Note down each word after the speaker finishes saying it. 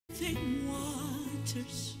Living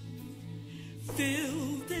waters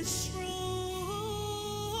fill this room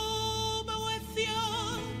with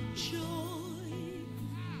your joy.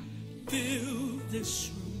 Fill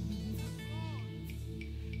this room.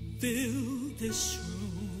 Fill this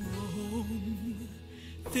room.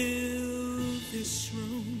 Fill this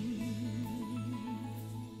room.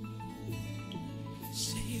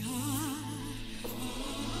 Say,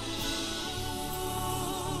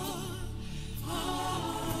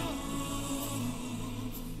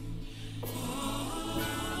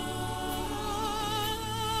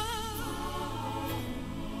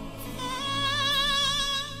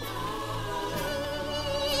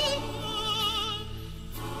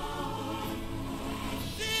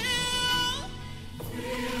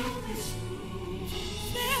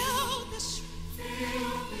 fill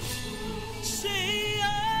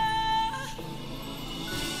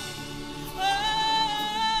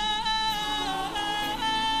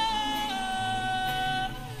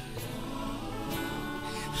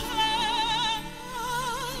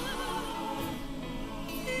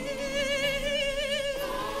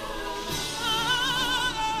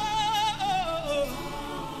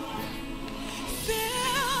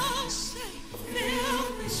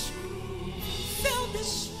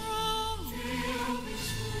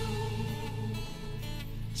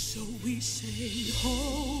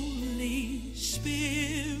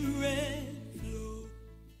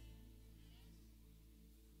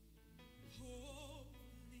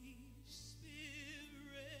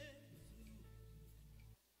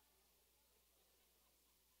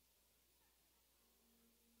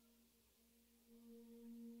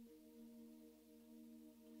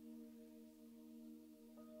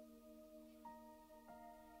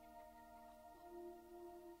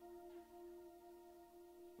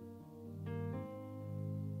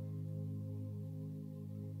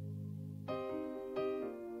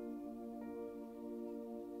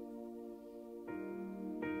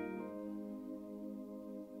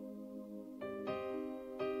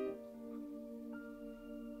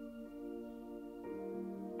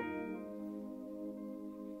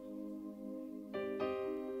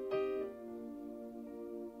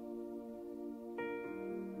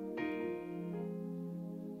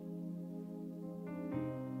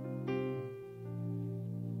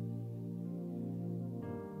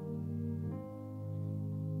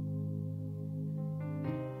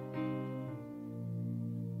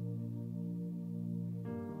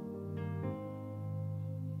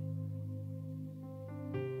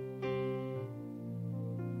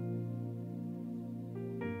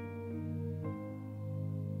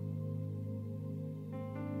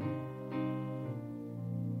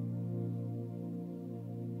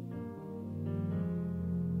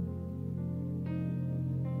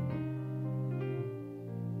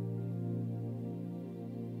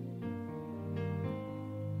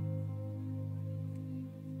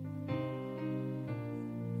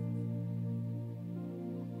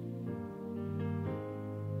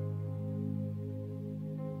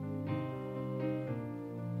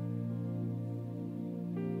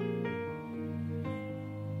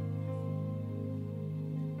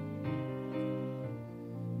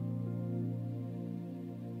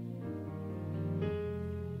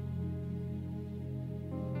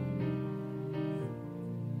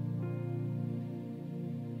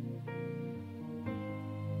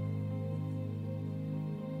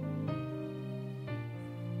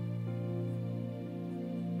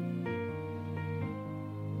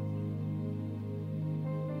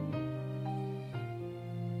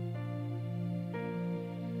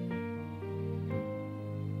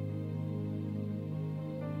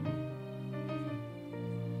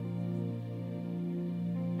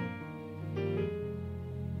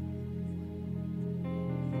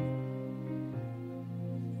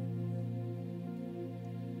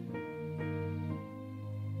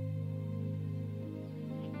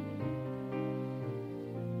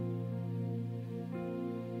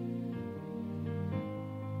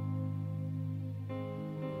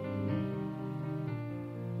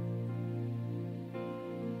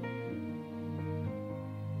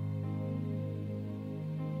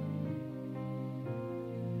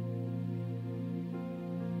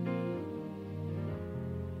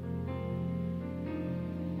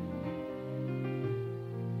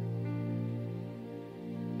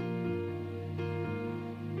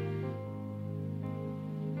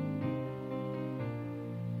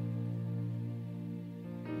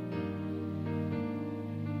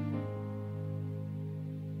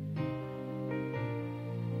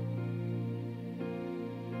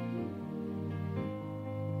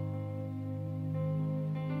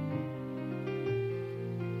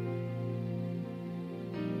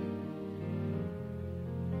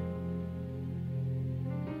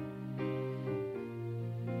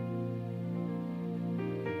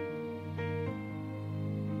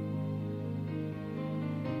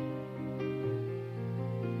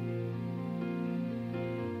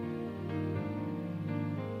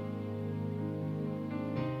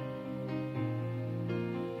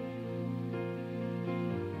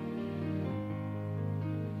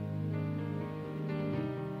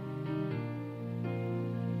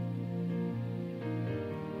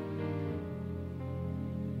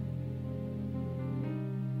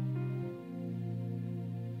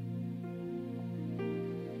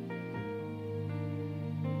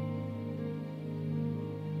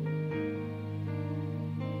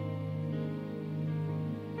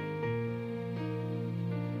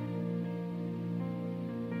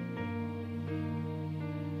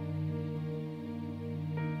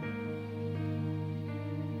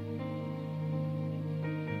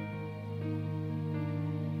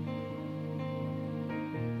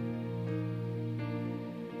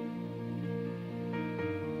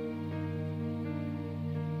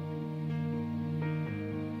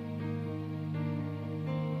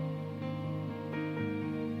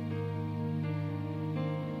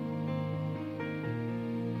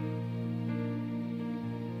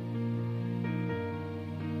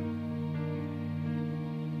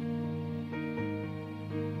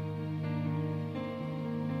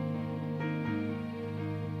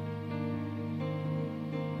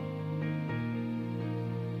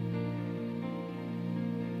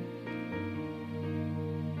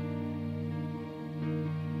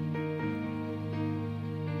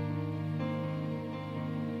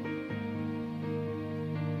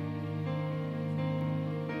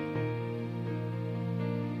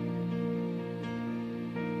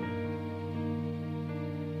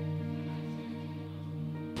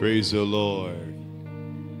Praise the Lord.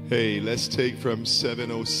 Hey, let's take from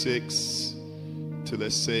 7:06 to,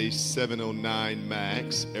 let's say, 7:09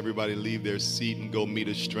 max. Everybody leave their seat and go meet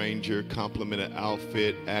a stranger, compliment an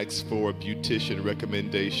outfit, ask for a beautician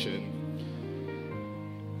recommendation,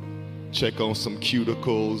 check on some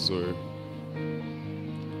cuticles, or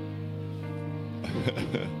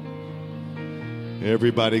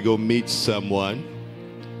everybody go meet someone.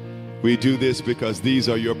 We do this because these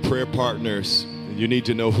are your prayer partners, and you need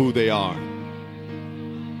to know who they are.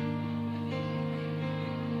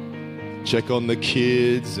 Check on the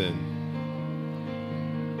kids and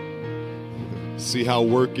see how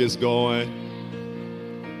work is going.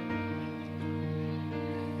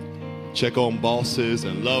 Check on bosses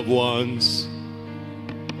and loved ones.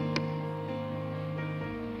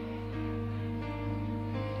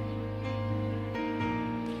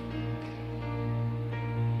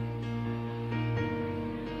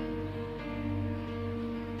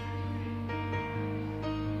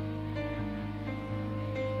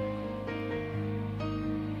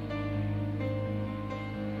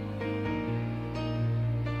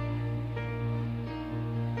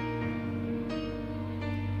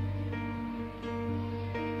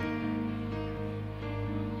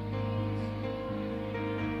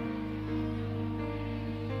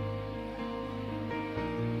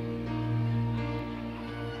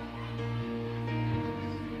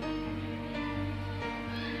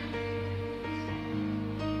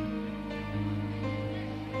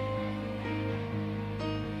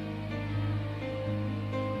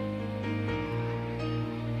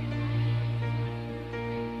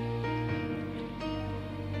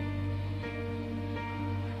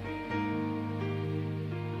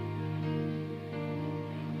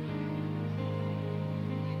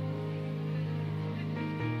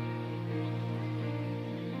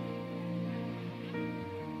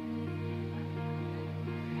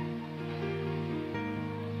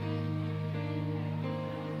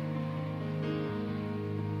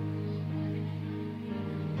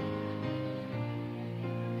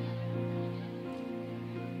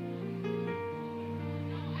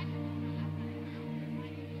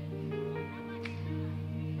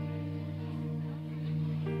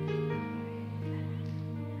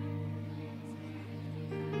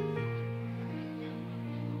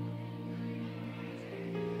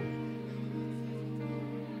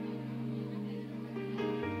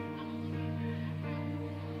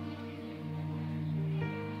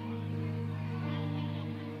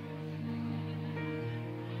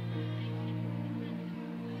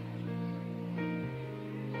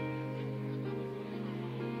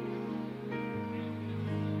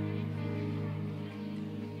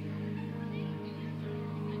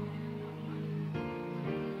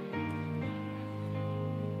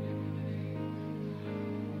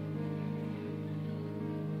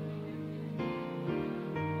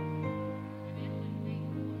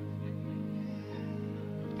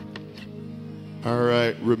 All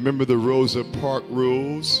right, remember the Rosa Parks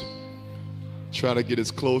rules. Try to get as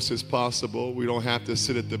close as possible. We don't have to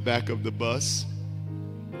sit at the back of the bus.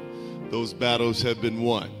 Those battles have been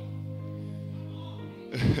won.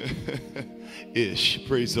 Ish,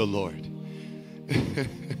 praise the Lord.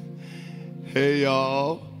 Hey,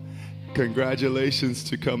 y'all. Congratulations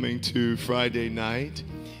to coming to Friday night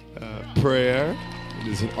prayer. It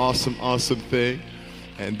is an awesome, awesome thing.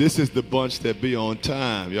 And this is the bunch that be on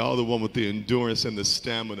time. Y'all the one with the endurance and the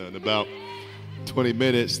stamina. In about 20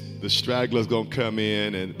 minutes, the straggler's going to come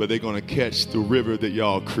in, but they're going to catch the river that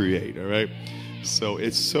y'all create, all right? So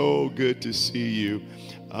it's so good to see you.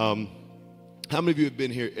 How many of you have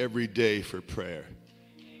been here every day for prayer?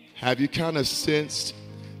 Have you kind of sensed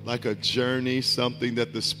like a journey, something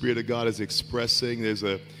that the Spirit of God is expressing? There's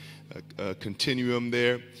a continuum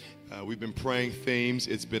there. We've been praying themes.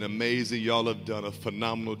 It's been amazing. Y'all have done a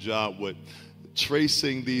phenomenal job with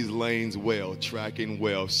tracing these lanes well, tracking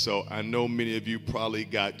well. So I know many of you probably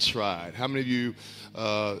got tried. How many of you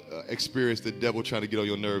experienced the devil trying to get on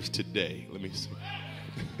your nerves today? Let me see.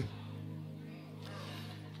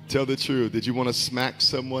 Tell the truth. Did you want to smack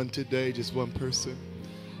someone today? Just one person?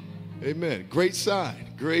 Amen. Great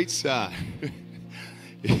sign. Great sign.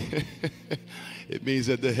 It means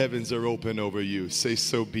that the heavens are open over you. Say,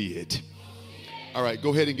 so be it. All right, go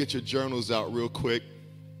ahead and get your journals out real quick.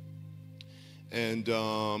 And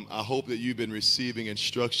I hope that you've been receiving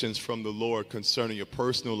instructions from the Lord concerning your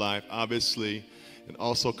personal life, obviously, and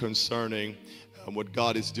also concerning what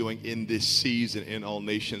God is doing in this season in All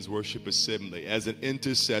Nations Worship Assembly. As an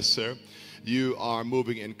intercessor, you are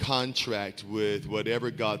moving in contract with whatever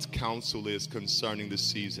God's counsel is concerning the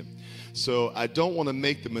season. So I don't want to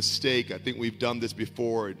make the mistake, I think we've done this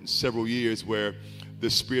before in several years, where the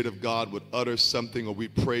Spirit of God would utter something or we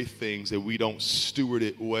pray things and we don't steward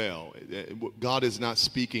it well. God is not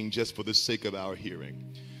speaking just for the sake of our hearing.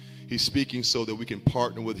 He's speaking so that we can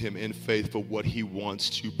partner with him in faith for what he wants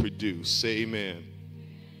to produce. Say amen.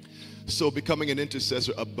 So becoming an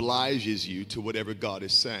intercessor obliges you to whatever God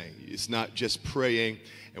is saying. It's not just praying,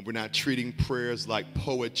 and we're not treating prayers like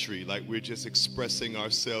poetry, like we're just expressing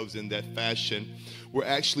ourselves in that fashion. We're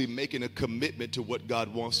actually making a commitment to what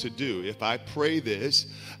God wants to do. If I pray this,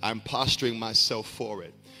 I'm posturing myself for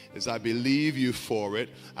it. As I believe you for it,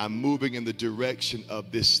 I'm moving in the direction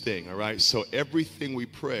of this thing, all right? So everything we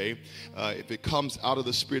pray, if it comes out of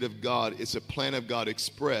the Spirit of God, it's a plan of God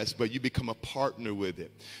expressed, but you become a partner with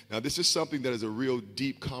it. Now, this is something that is a real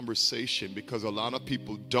deep conversation because a lot of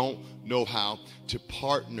people don't know how to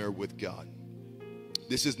partner with God.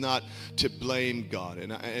 This is not to blame God.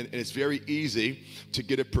 And it's very easy to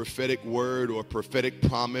get a prophetic word or a prophetic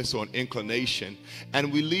promise or an inclination,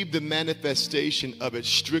 and we leave the manifestation of it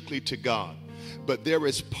strictly to God. But there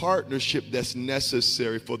is partnership that's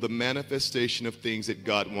necessary for the manifestation of things that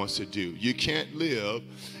God wants to do. You can't live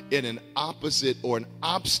in an opposite or an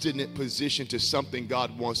obstinate position to something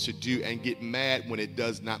God wants to do and get mad when it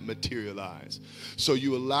does not materialize. So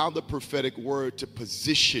you allow the prophetic word to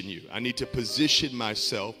position you. I need to position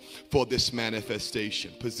myself for this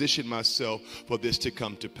manifestation, position myself for this to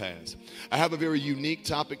come to pass. I have a very unique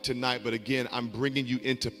topic tonight, but again, I'm bringing you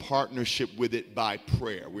into partnership with it by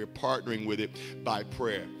prayer. We're partnering with it by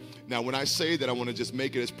prayer. Now, when I say that, I want to just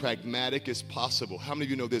make it as pragmatic as possible. How many of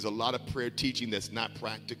you know there's a lot of prayer teaching that's not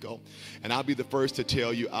practical? And I'll be the first to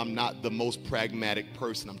tell you I'm not the most pragmatic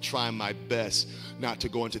person. I'm trying my best not to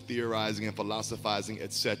go into theorizing and philosophizing,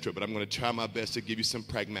 etc. But I'm going to try my best to give you some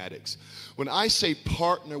pragmatics. When I say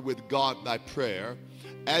partner with God by prayer,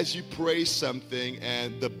 as you pray something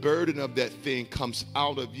and the burden of that thing comes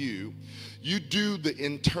out of you, you do the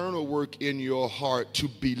internal work in your heart to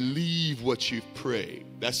believe what you've prayed.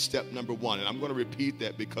 That's step number one. And I'm going to repeat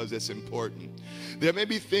that because it's important. There may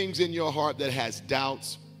be things in your heart that has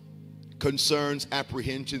doubts, concerns,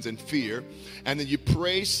 apprehensions, and fear. And then you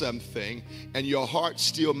pray something and your heart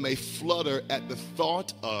still may flutter at the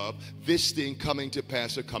thought of this thing coming to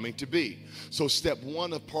pass or coming to be. So step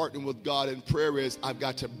one of partnering with God in prayer is I've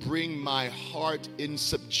got to bring my heart in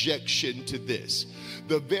subjection to this.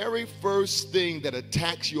 The very first thing that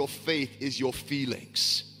attacks your faith is your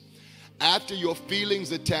feelings. After your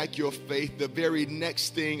feelings attack your faith, the very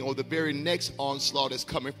next thing or the very next onslaught is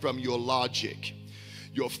coming from your logic.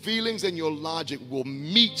 Your feelings and your logic will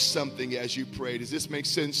meet something as you pray. Does this make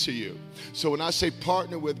sense to you? So when I say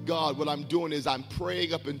partner with God, what I'm doing is I'm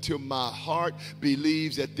praying up until my heart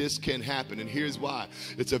believes that this can happen. And here's why.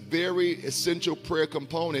 It's a very essential prayer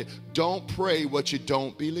component. Don't pray what you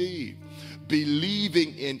don't believe.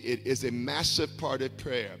 Believing in it is a massive part of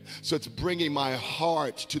prayer. So it's bringing my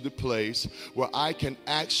heart to the place where I can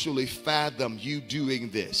actually fathom you doing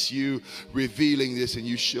this, you revealing this, and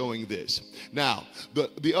you showing this. Now,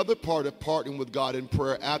 the other part of partnering with God in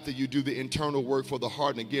prayer after you do the internal work for the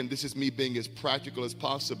heart, and again, this is me being as practical as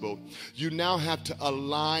possible, you now have to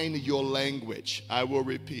align your language. I will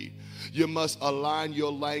repeat. You must align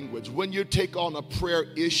your language. When you take on a prayer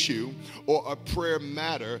issue or a prayer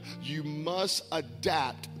matter, you must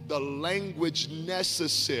adapt the language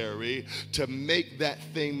necessary to make that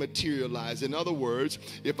thing materialize. In other words,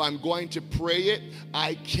 if I'm going to pray it,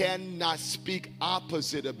 I cannot speak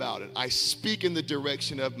opposite about it. I speak in the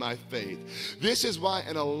direction of my faith. This is why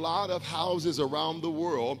in a lot of houses around the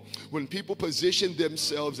world, when people position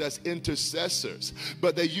themselves as intercessors,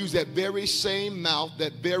 but they use that very same mouth,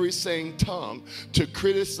 that very same tongue to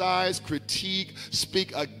criticize, critique,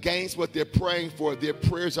 speak against what they're praying for, their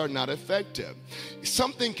prayers are not effective.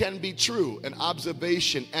 Something can be true, an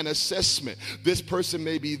observation, an assessment. This person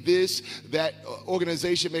may be this, that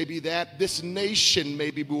organization may be that, this nation may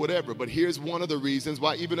be whatever. But here's one of the reasons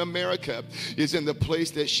why even America is in the place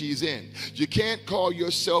that she's in. You can't call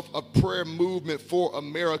yourself a prayer movement for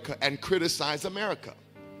America and criticize America.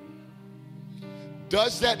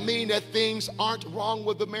 Does that mean that things aren't wrong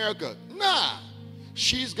with America? Nah.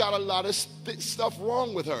 She's got a lot of stuff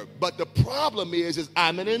wrong with her. But the problem is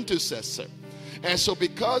I'm an intercessor. And so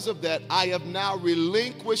because of that, I have now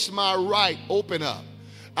relinquished my right. Open up.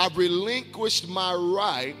 I've relinquished my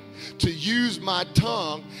right to use my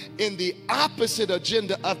tongue in the opposite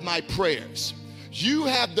agenda of my prayers. You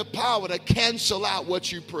have the power to cancel out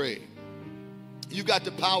what you pray. You got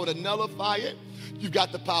the power to nullify it. you've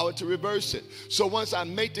got the power to reverse it. So once I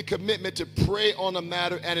make the commitment to pray on a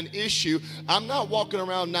matter and an issue, I'm not walking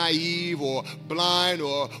around naive or blind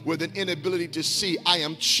or with an inability to see. I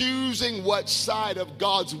am choosing what side of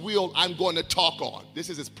God's will I'm going to talk on. This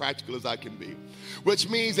is as practical as I can be. Which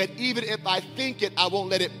means that even if I think it, I won't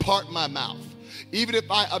let it part my mouth. Even if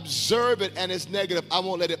I observe it and it's negative, I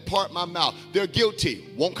won't let it part my mouth. They're guilty,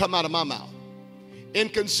 won't come out of my mouth.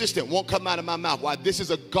 Inconsistent, won't come out of my mouth. Why? This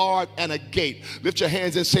is a guard and a gate. Lift your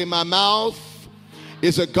hands and say, my mouth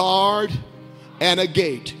is a guard and a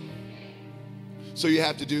gate. So you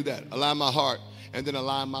have to do that. Align my heart and then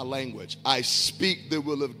align my language. I speak the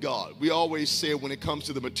will of God. We always say it when it comes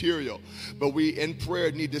to the material, but we in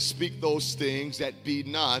prayer need to speak those things that be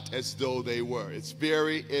not as though they were. It's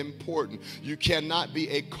very important. You cannot be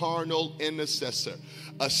a carnal intercessor,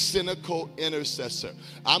 a cynical intercessor.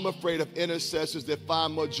 I'm afraid of intercessors that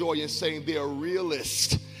find more joy in saying they're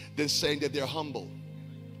realist than saying that they're humble.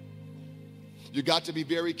 You got to be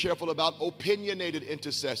very careful about opinionated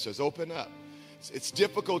intercessors. Open up. It's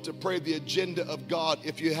difficult to pray the agenda of God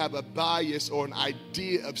if you have a bias or an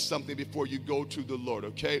idea of something before you go to the Lord,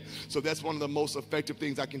 okay? So that's one of the most effective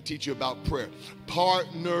things I can teach you about prayer.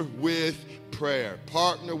 Partner with prayer.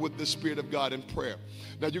 Partner with the Spirit of God in prayer.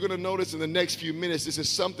 Now, you're going to notice in the next few minutes, this is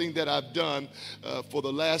something that I've done for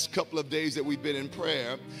the last couple of days that we've been in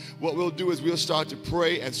prayer. What we'll do is we'll start to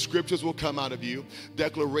pray, and scriptures will come out of you.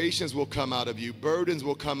 Declarations will come out of you. Burdens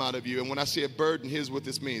will come out of you. And when I say a burden, here's what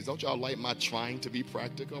this means. Don't y'all like my trying to be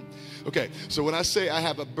practical? Okay, so when I say I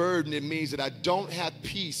have a burden, it means that I don't have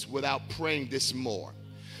peace without praying this more.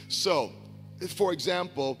 So, for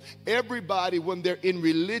example, everybody, when they're in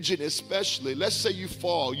religion especially, let's say you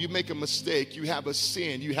fall, you make a mistake, you have a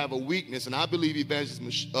sin, you have a weakness, and I believe,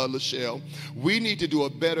 Evangelist Lachelle, we need to do a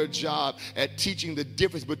better job at teaching the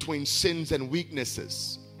difference between sins and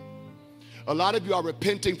weaknesses. A lot of you are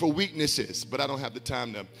repenting for weaknesses, but I don't have the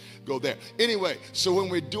time to go there. Anyway, so when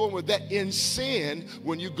we're doing with that in sin,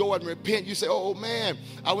 when you go and repent, you say, oh man,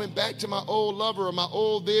 I went back to my old lover or my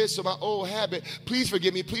old this or my old habit. Please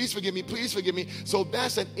forgive me, please forgive me, please forgive me. So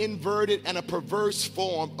that's an inverted and a perverse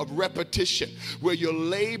form of repetition where you're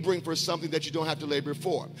laboring for something that you don't have to labor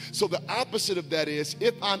for. So the opposite of that is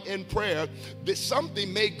if I'm in prayer, that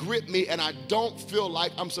something may grip me and I don't feel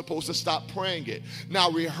like I'm supposed to stop praying it. Now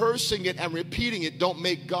rehearsing it and repeating it don't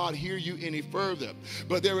make God hear you any further.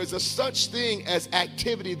 But there is a such thing as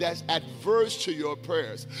activity that's adverse to your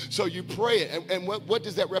prayers. So you pray it. And what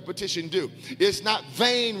does that repetition do? It's not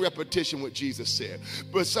vain repetition, what Jesus said.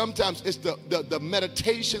 But sometimes it's the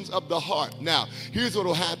meditations of the heart. Now, here's what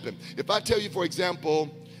will happen. If I tell you, for example,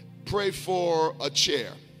 pray for a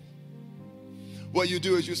chair. What you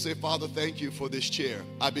do is you say, Father, thank you for this chair.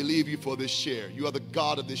 I believe you for this chair. You are the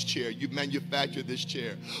God of this chair. You manufactured this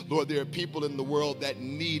chair. Lord, there are people in the world that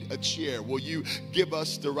need a chair. Will you give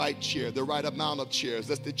us the right chair, the right amount of chairs?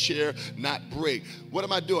 Let the chair not break. What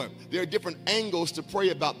am I doing? There are different angles to pray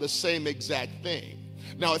about the same exact thing.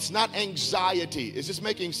 Now, it's not anxiety. Is this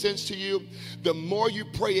making sense to you? The more you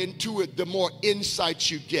pray into it, the more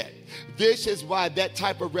insight you get. This is why that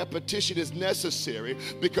type of repetition is necessary,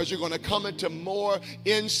 because you're going to come into more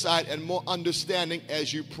insight and more understanding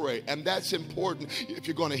as you pray. And that's important if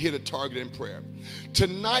you're going to hit a target in prayer.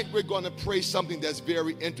 Tonight, we're going to pray something that's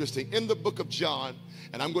very interesting. In the book of John,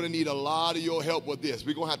 and I'm going to need a lot of your help with this.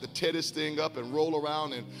 We're going to have to tear this thing up and roll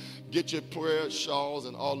around and get your prayer shawls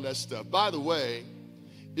and all that stuff. By the way,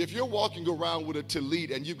 if you're walking around with a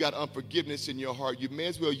tallit and you've got unforgiveness in your heart, you may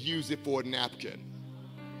as well use it for a napkin.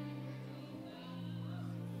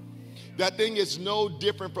 That thing is no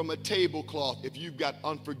different from a tablecloth if you've got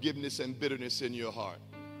unforgiveness and bitterness in your heart.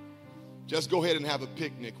 Just go ahead and have a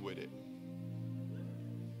picnic with it.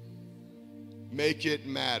 Make it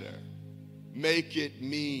matter. Make it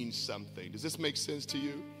mean something. Does this make sense to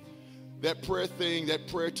you? That prayer thing, that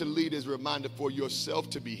prayer to lead is a reminder for yourself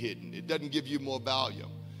to be hidden. It doesn't give you more value.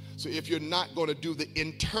 So if you're not going to do the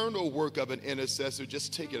internal work of an intercessor,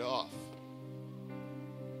 just take it off.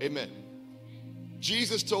 Amen.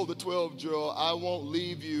 Jesus told the 12, Joel, I won't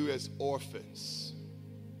leave you as orphans.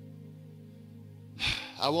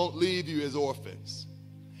 I won't leave you as orphans.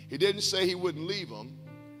 He didn't say he wouldn't leave them.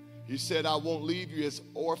 He said, I won't leave you as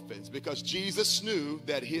orphans, because Jesus knew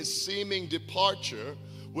that his seeming departure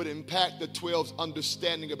would impact the 12's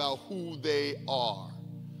understanding about who they are.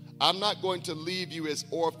 I'm not going to leave you as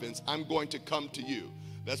orphans. I'm going to come to you.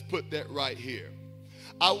 Let's put that right here.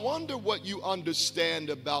 I wonder what you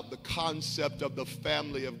understand about the concept of the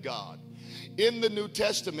family of God. In the New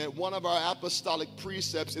Testament, one of our apostolic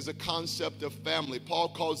precepts is a concept of family. Paul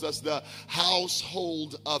calls us the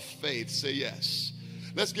household of faith. Say yes.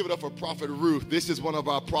 Let's give it up for Prophet Ruth. This is one of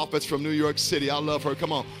our prophets from New York City. I love her.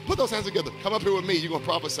 Come on. Put those hands together. Come up here with me. You're going to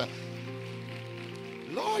prophesy.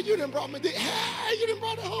 Lord, you done brought me there. Hey, you done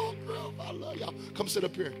brought the whole group. I love y'all. Come sit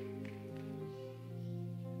up here.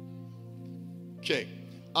 Okay.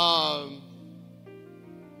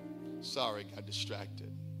 Sorry, got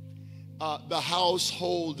distracted. The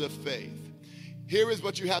household of faith. Here is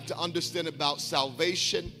what you have to understand about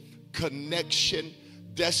salvation, connection,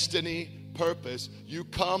 destiny, purpose. You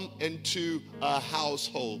come into a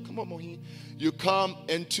household. Come on, Mohin. You come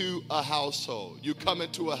into a household. You come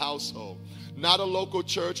into a household. Not a local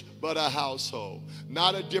church, but a household.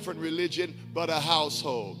 Not a different religion, but a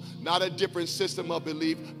household. Not a different system of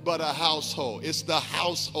belief, but a household. It's the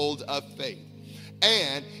household of faith.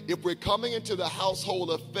 And if we're coming into the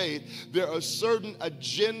household of faith, there are certain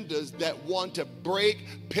agendas that want to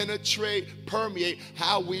break, penetrate, permeate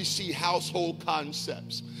how we see household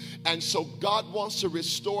concepts. And so God wants to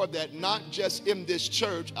restore that, not just in this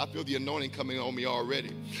church. I feel the anointing coming on me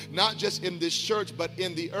already. Not just in this church, but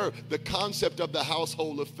in the earth, the concept of the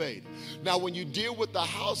household of faith. Now, when you deal with the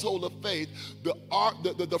household of faith,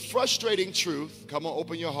 the frustrating truth, come on,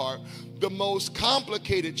 open your heart, the most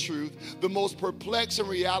complicated truth, the most perplexing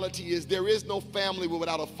reality is there is no family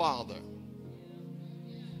without a father.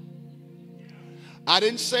 I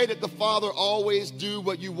didn't say that the father always do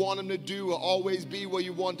what you want him to do or always be where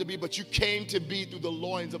you want to be, but you came to be through the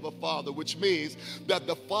loins of a father, which means that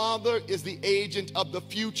the father is the agent of the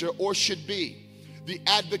future, or should be the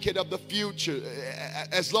advocate of the future.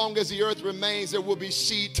 As long as the earth remains, there will be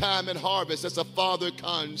seed time and harvest. That's a father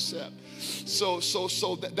concept. So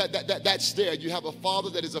that's there. You have a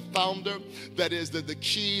father that is a founder, that is the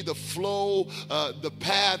key, the flow, the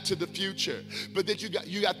path to the future. But then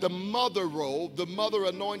you got the mother role, the mother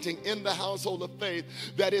anointing in the household of faith,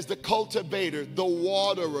 that is the cultivator, the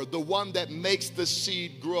waterer, the one that makes the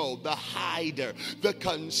seed grow, the hider, the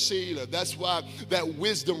concealer. That's why that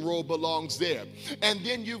wisdom role belongs there. And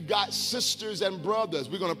then you've got sisters and brothers.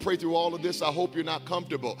 We're going to pray through all of this. I hope you're not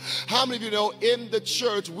comfortable. How many of you know in the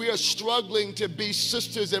church we are struggling to be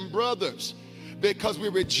sisters and brothers because we're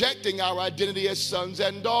rejecting our identity as sons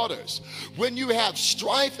and daughters? When you have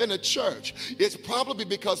strife in a church, it's probably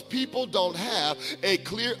because people don't have a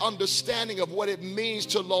clear understanding of what it means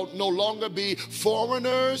to no longer be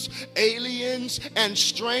foreigners, aliens, and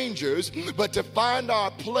strangers, but to find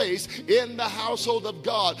our place in the household of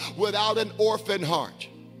God without an orphan heart,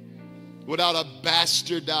 without a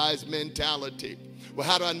bastardized mentality. Well,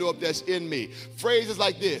 how do I know if that's in me? Phrases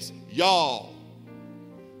like this: y'all,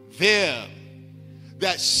 them.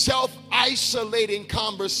 That self-isolating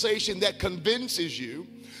conversation that convinces you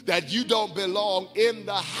that you don't belong in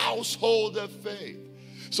the household of faith.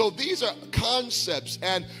 So these are concepts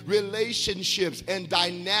and relationships and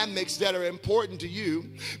dynamics that are important to you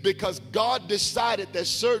because God decided that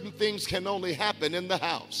certain things can only happen in the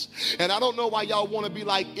house. And I don't know why y'all want to be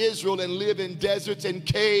like Israel and live in deserts and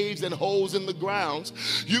caves and holes in the grounds.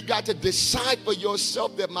 You've got to decide for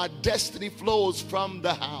yourself that my destiny flows from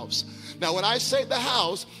the house. Now, when I say the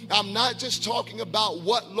house, I'm not just talking about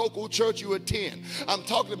what local church you attend. I'm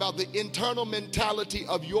talking about the internal mentality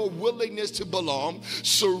of your willingness to belong,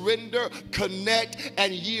 surrender, connect,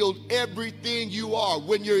 and yield everything you are.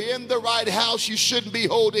 When you're in the right house, you shouldn't be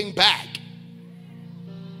holding back.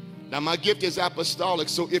 Now, my gift is apostolic,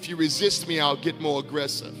 so if you resist me, I'll get more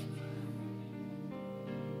aggressive.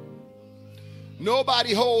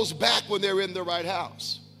 Nobody holds back when they're in the right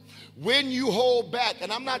house. When you hold back,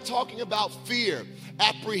 and I'm not talking about fear,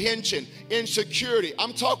 apprehension, insecurity.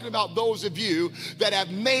 I'm talking about those of you that have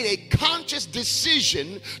made a conscious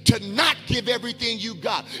decision to not give everything you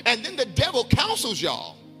got. And then the devil counsels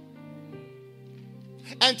y'all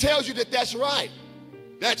and tells you that that's right,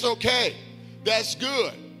 that's okay, that's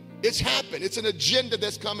good. It's happened. It's an agenda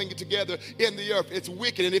that's coming together in the earth. It's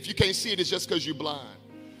wicked, and if you can't see it, it's just because you're blind.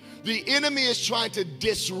 The enemy is trying to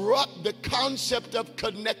disrupt the concept of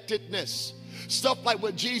connectedness. Stuff like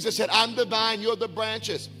what Jesus said, I'm the vine, you're the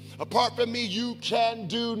branches. Apart from me, you can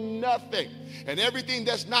do nothing. And everything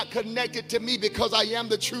that's not connected to me, because I am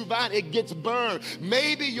the true vine, it gets burned.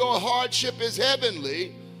 Maybe your hardship is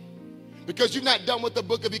heavenly because you've not done what the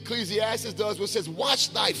book of Ecclesiastes does, which says,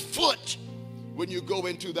 watch thy foot when you go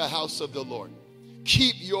into the house of the Lord.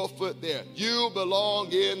 Keep your foot there. You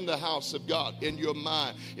belong in the house of God, in your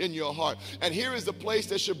mind, in your heart. And here is the place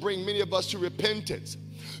that should bring many of us to repentance.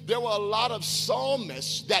 There were a lot of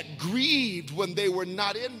psalmists that grieved when they were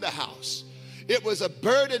not in the house. It was a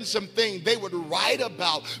burdensome thing. They would write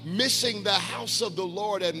about missing the house of the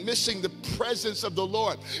Lord and missing the presence of the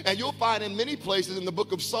Lord. And you'll find in many places in the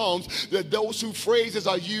book of Psalms that those two phrases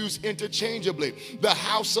are used interchangeably. The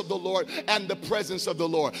house of the Lord and the presence of the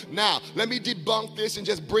Lord. Now, let me debunk this and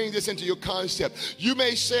just bring this into your concept. You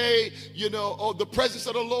may say, oh, the presence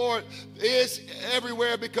of the Lord is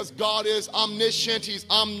everywhere because God is omniscient. He's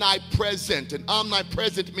omnipresent. And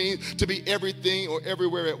omnipresent means to be everything or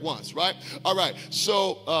everywhere at once, right? All right.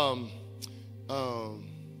 So,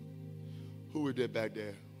 who was that back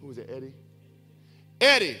there? Who was it, Eddie?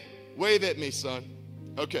 Eddie, wave at me, son.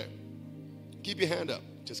 Okay. Keep your hand up.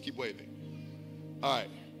 Just keep waving. All right.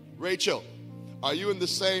 Rachel, are you in the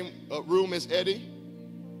same room as Eddie?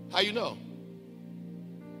 How you know?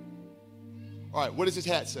 All right. What does his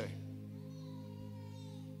hat say?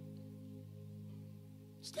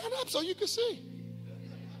 Stand up so you can see.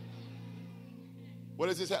 What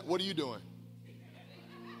is his hat? What are you doing?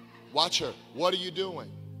 Watch her. What are you doing?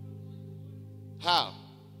 How?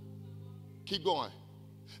 Keep going.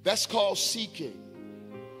 That's called seeking.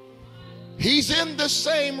 He's in the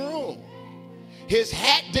same room. His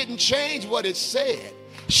hat didn't change what it said.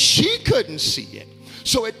 She couldn't see it.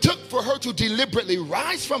 So it took for her to deliberately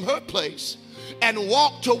rise from her place and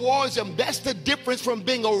walk towards him. That's the difference from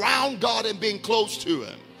being around God and being close to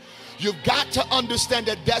him. You've got to understand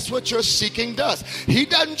that that's what your seeking does. He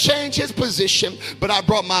doesn't change his position, but I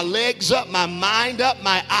brought my legs up, my mind up,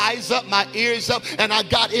 my eyes up, my ears up, and I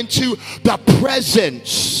got into the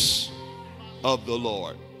presence of the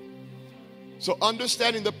Lord. So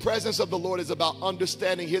understanding the presence of the Lord is about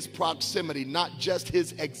understanding his proximity, not just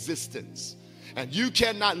his existence. And you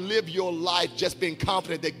cannot live your life just being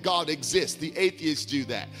confident that God exists. The atheists do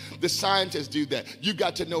that. The scientists do that. You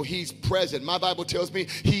got to know he's present. My Bible tells me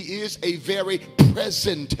he is a very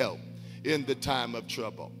present help in the time of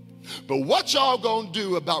trouble. But what y'all gonna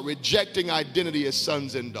do about rejecting identity as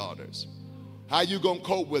sons and daughters? How you gonna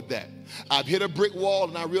cope with that? I've hit a brick wall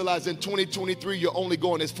and I realize in 2023 you're only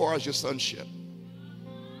going as far as your sonship.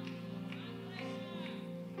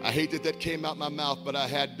 I hate that came out my mouth, but I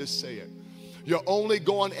had to say it. You're only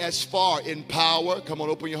going as far in power, come on,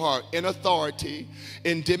 open your heart, in authority,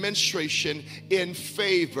 in demonstration, in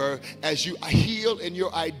favor, as you heal in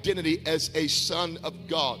your identity as a son of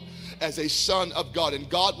God. As a son of God. And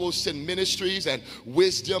God will send ministries and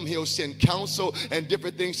wisdom. He'll send counsel and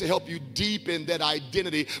different things to help you deepen that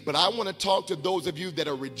identity. But I want to talk to those of you that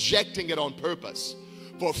are rejecting it on purpose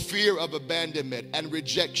for fear of abandonment and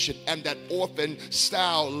rejection and that orphan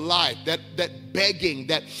style life, that begging,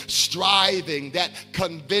 that striving, that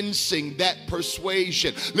convincing, that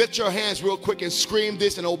persuasion. Lift your hands real quick and scream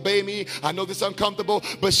this and obey me. I know this is uncomfortable,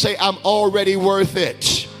 but say, I'm already worth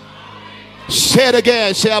it. Say it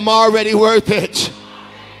again. Say, I'm already worth it.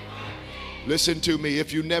 Listen to me.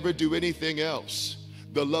 If you never do anything else,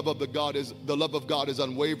 the love of God is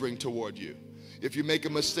unwavering toward you. If you make a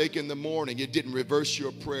mistake in the morning, it didn't reverse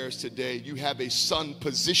your prayers today. You have a son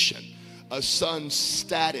position, a son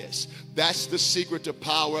status. That's the secret to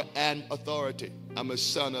power and authority. I'm a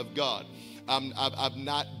son of God. I've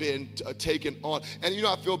not been taken on. And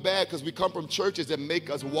I feel bad because we come from churches that make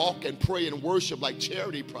us walk and pray and worship like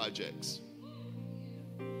charity projects.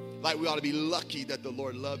 Like we ought to be lucky that the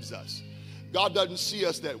Lord loves us. God doesn't see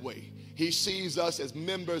us that way. He sees us as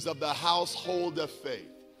members of the household of faith.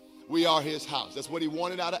 We are his house. That's what he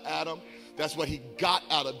wanted out of Adam. That's what he got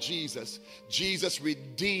out of Jesus. Jesus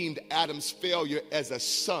redeemed Adam's failure as a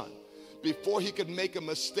son. Before he could make a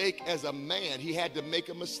mistake as a man, he had to make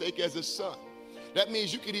a mistake as a son. That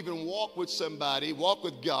means you could even walk with somebody, walk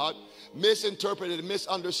with God, misinterpret and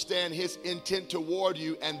misunderstand his intent toward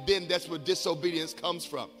you, and then that's where disobedience comes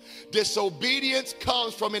from. Disobedience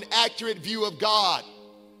comes from an accurate view of God.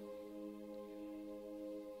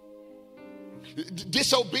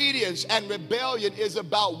 Disobedience and rebellion is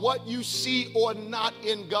about what you see or not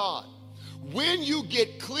in God. When you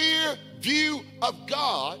get clear view of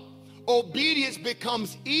God, obedience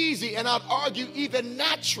becomes easy, and I'd argue even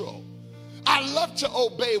natural. I love to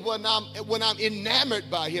obey when I'm enamored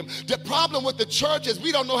by him. The problem with the church is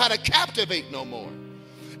we don't know how to captivate no more.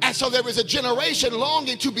 And so there is a generation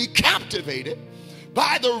longing to be captivated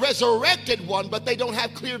by the resurrected one, but they don't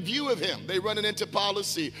have clear view of him. They running into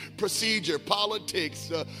policy, procedure, politics,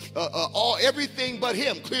 everything but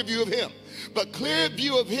him, clear view of him. But clear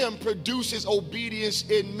view of him produces obedience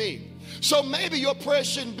in me. So maybe your prayer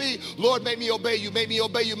shouldn't be, Lord, make me obey you, make me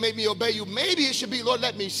obey you, make me obey you. Maybe it should be, Lord,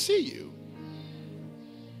 let me see you.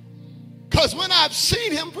 Because when I've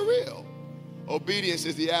seen him for real, obedience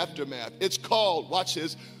is the aftermath. It's called, watch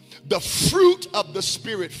this, the fruit of the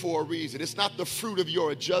Spirit for a reason. It's not the fruit of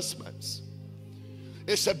your adjustments.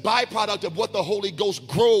 It's a byproduct of what the Holy Ghost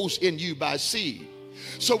grows in you by seed.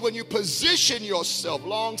 So when you position yourself,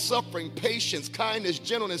 long-suffering, patience, kindness,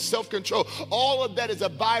 gentleness, self-control, all of that is a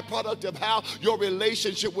byproduct of how your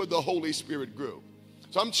relationship with the Holy Spirit grew.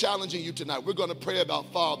 So I'm challenging you tonight. We're going to pray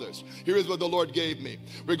about fathers. Here is what the Lord gave me.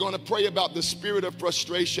 We're going to pray about the spirit of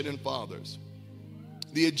frustration in fathers.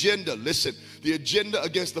 The agenda, listen, the agenda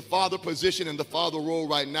against the father position and the father role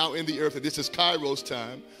right now in the earth, and this is Kairos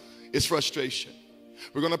time, is frustration.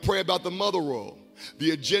 We're going to pray about the mother role.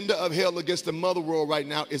 The agenda of hell against the mother role right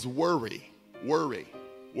now is worry, worry,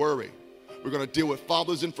 worry. We're going to deal with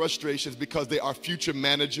fathers and frustrations because they are future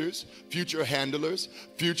managers, future handlers,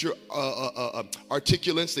 future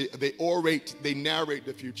articulants. They orate, they narrate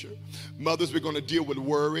the future. Mothers, we're going to deal with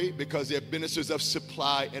worry because they're ministers of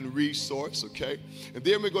supply and resource, okay? And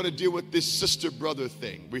then we're going to deal with this sister-brother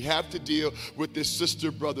thing. We have to deal with this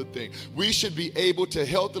sister-brother thing. We should be able to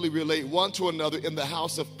healthily relate one to another in the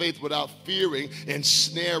house of faith without fearing and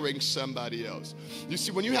snaring somebody else. You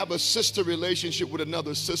see, when you have a sister relationship with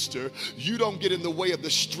another sister, you don't get in the way of the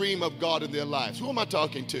stream of God in their lives. Who am I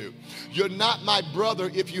talking to? You're not my brother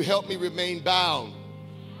if you help me remain bound.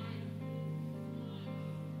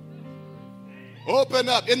 Open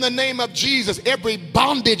up in the name of Jesus every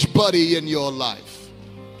bondage buddy in your life.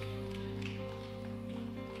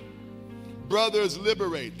 Brothers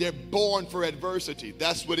liberate. They're born for adversity.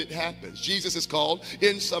 That's what it happens. Jesus is called,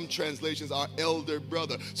 in some translations, our elder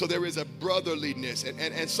brother. So there is a brotherliness.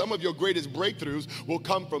 And some of your greatest breakthroughs will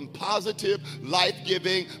come from positive,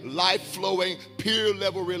 life-giving, life-flowing,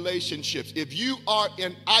 peer-level relationships. If you are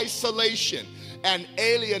in isolation and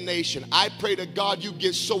alienation, I pray to God you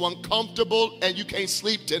get so uncomfortable and you can't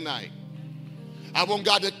sleep tonight. I want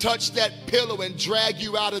God to touch that pillow and drag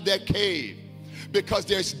you out of that cave. Because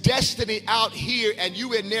there's destiny out here and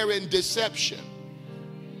you in there in deception.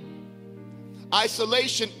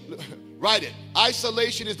 Isolation, write it.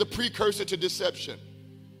 Isolation is the precursor to deception.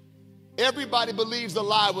 Everybody believes a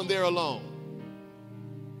lie when they're alone.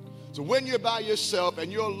 So when you're by yourself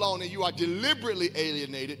and you're alone and you are deliberately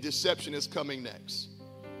alienated, deception is coming next.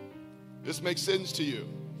 This makes sense to you.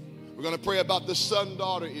 We're going to pray about the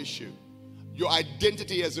son-daughter issue. Your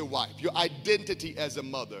identity as a wife, your identity as a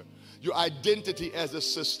mother. Your identity as a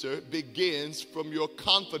sister begins from your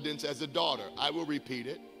confidence as a daughter. I will repeat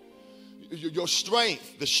it. Your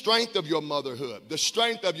strength, the strength of your motherhood, the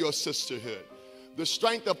strength of your sisterhood, the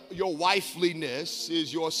strength of your wifeliness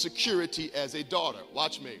is your security as a daughter.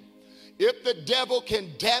 Watch me. If the devil can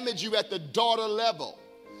damage you at the daughter level,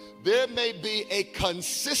 there may be a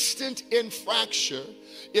consistent infraction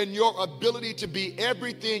in your ability to be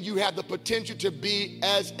everything you have the potential to be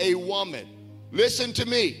as a woman. Listen to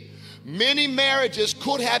me. Many marriages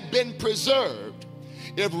could have been preserved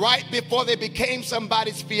if right before they became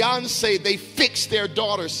somebody's fiance, they fixed their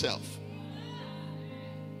daughter self.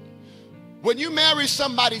 When you marry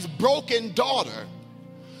somebody's broken daughter,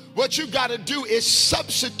 what you got to do is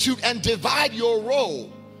substitute and divide your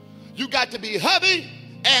role. You got to be hubby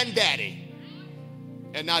and daddy.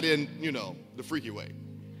 And not in, the freaky way.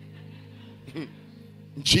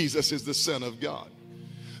 Jesus is the Son of God.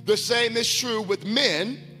 The same is true with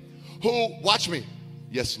men who, watch me,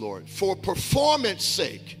 yes, Lord, for performance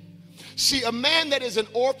sake. See, a man that is an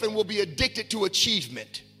orphan will be addicted to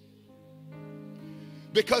achievement.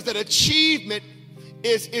 Because that achievement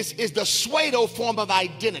is the pseudo form of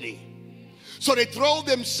identity. So they throw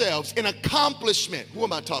themselves in accomplishment. Who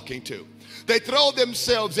am I talking to? They throw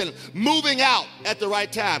themselves in moving out at the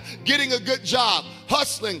right time, getting a good job,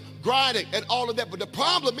 hustling, grinding, and all of that. But the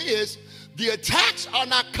problem is the attacks are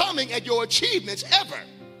not coming at your achievements ever.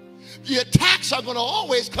 The attacks are going to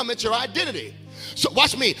always come at your identity. So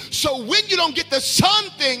watch me. So when you don't get the son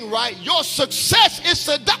thing right, your success is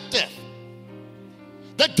seductive.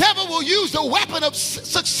 The devil will use the weapon of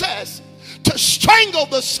success to strangle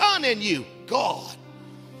the son in you. God.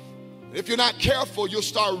 If you're not careful, you'll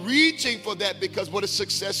start reaching for that because what does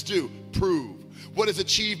success do? Prove. What does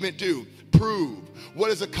achievement do? Prove. What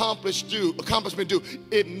does accomplishment do?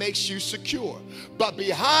 It makes you secure. But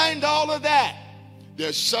behind all of that,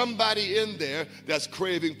 there's somebody in there that's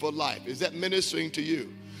craving for life. Is that ministering to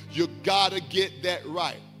you? You got to get that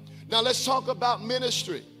right. Now let's talk about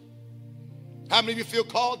ministry. How many of you feel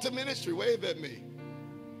called to ministry? Wave at me.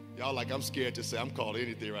 Y'all like I'm scared to say I'm called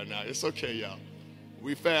anything right now. It's okay, y'all.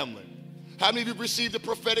 We family. How many of you received a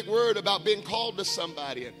prophetic word about being called to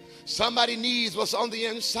somebody and somebody needs what's on the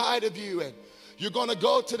inside of you and you're going to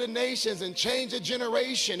go to the nations and change a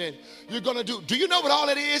generation and you're going to do you know what all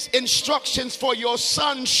it is? Instructions for your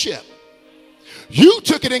sonship. You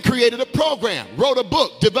took it and created a program, wrote a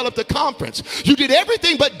book, developed a conference. You did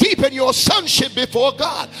everything but deepen your sonship before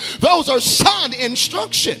God. Those are son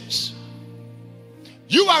instructions.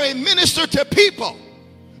 You are a minister to people,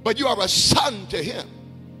 but you are a son to him.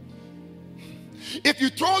 If you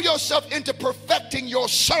throw yourself into perfecting your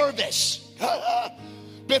service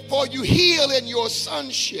before you heal in your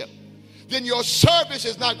sonship, then your service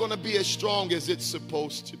is not going to be as strong as it's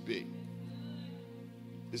supposed to be.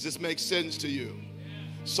 Does this make sense to you?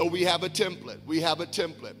 So we have a template. We have a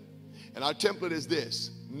template. And our template is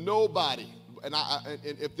this. Nobody, and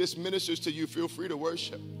if this ministers to you, feel free to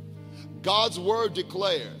worship. God's word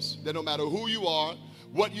declares that no matter who you are,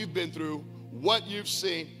 what you've been through, what you've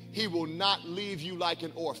seen, he will not leave you like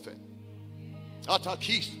an orphan.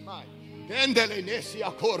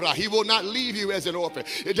 He will not leave you as an orphan.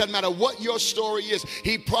 It doesn't matter what your story is.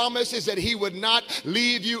 He promises that he would not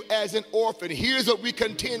leave you as an orphan. Here's what we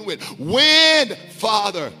contend with. When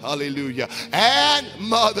father, hallelujah, and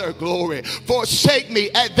mother, glory, forsake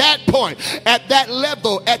me at that point, at that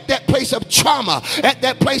level, at that place of trauma, at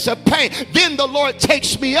that place of pain, then the Lord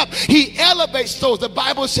takes me up. He elevates those. The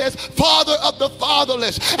Bible says, father of the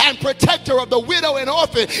fatherless and protector of the widow and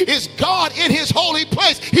orphan is God in his holy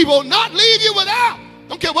place. He will not leave you without.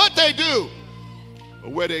 Don't care what they do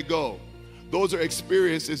or where they go. Those are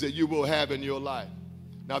experiences that you will have in your life.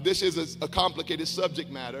 Now, this is a complicated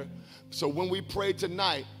subject matter. So when we pray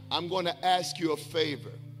tonight, I'm going to ask you a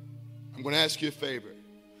favor. I'm going to ask you a favor.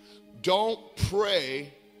 Don't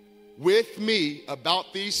pray with me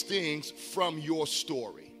about these things from your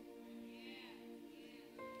story.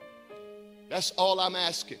 That's all I'm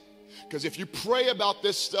asking. Because if you pray about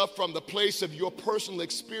this stuff from the place of your personal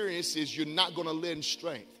experiences, you're not going to lend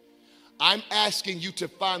strength. I'm asking you to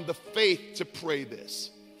find the faith to pray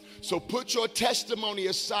this. So put your testimony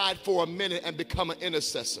aside for a minute and become an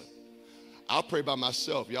intercessor. I'll pray by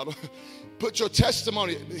myself. Y'all don't put your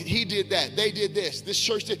testimony. He did that. They did this. This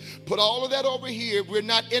church did. Put all of that over here. We're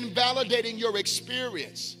not invalidating your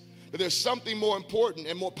experience. But there's something more important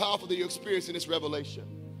and more powerful than your experience in this revelation.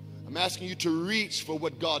 I'm asking you to reach for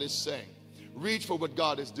what God is saying. Reach for what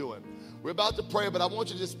God is doing. We're about to pray, but I want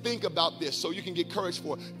you to just think about this so you can get courage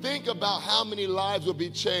for it. Think about how many lives would be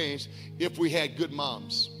changed if we had good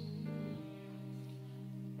moms.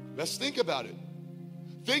 Let's think about it.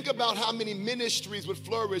 Think about how many ministries would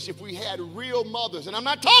flourish if we had real mothers. And I'm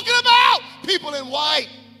not talking about people in white.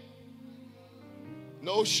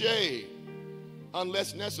 No shade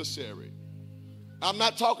unless necessary. I'm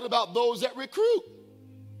not talking about those that recruit.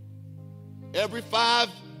 Every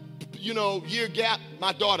 5-year gap,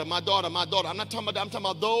 my daughter. I'm not talking about that. I'm talking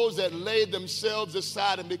about those that lay themselves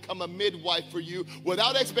aside and become a midwife for you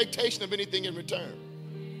without expectation of anything in return.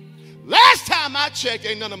 Last time I checked,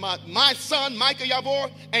 ain't none of my son, Micah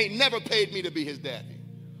Yavor, ain't never paid me to be his daddy.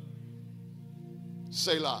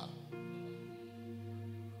 Selah.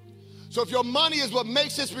 So if your money is what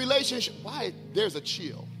makes this relationship, why? There's a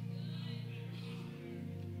chill.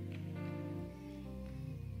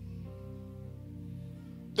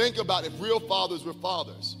 Think about if real fathers were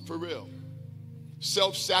fathers, for real.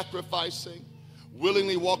 Self-sacrificing,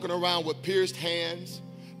 willingly walking around with pierced hands,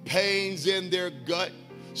 pains in their gut,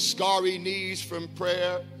 scarry knees from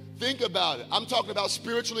prayer. Think about it. I'm talking about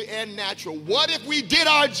spiritually and natural. What if we did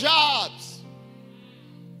our jobs?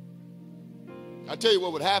 I tell you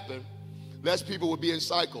what would happen. Less people would be in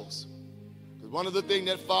cycles. Because one of the things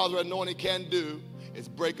that Father anointing can do is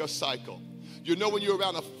break a cycle. You know when you're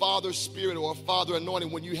around a father spirit or a father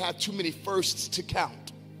anointing, when you have too many firsts to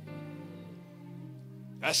count.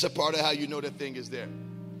 That's a part of how you know that thing is there.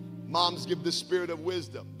 Moms give the spirit of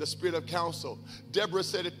wisdom, the spirit of counsel. Deborah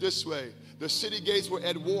said it this way. The city gates were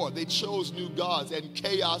at war. They chose new gods and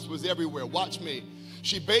chaos was everywhere. Watch me.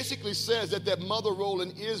 She basically says that mother role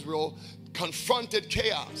in Israel confronted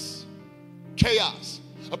chaos. Chaos.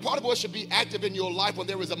 A part of what should be active in your life when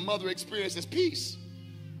there is a mother experience is peace.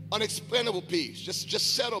 Unexplainable peace,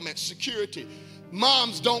 just settlement, security.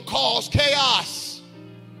 Moms don't cause chaos.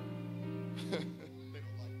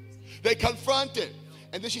 They confront it.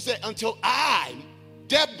 And then she said, until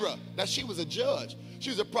Deborah, now she was a judge. She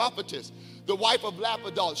was a prophetess. The wife of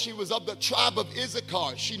Lapidot, she was of the tribe of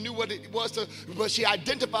Issachar. She knew what it was but she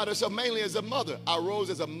identified herself mainly as a mother. I rose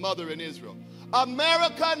as a mother in Israel.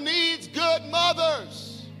 America needs good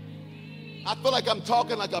mothers. I feel like I'm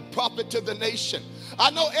talking like a prophet to the nation. I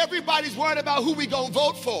know everybody's worried about who we gonna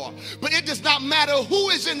vote for, but it does not matter who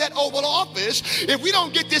is in that Oval Office. If we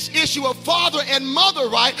don't get this issue of father and mother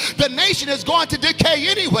right, the nation is going to decay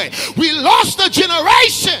anyway. We lost a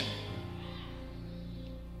generation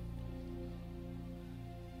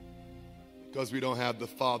because we don't have the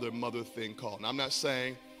father-mother thing called. And I'm not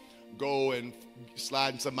saying go and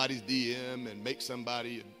slide in somebody's DM and make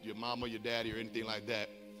somebody your mama, your daddy, or anything like that.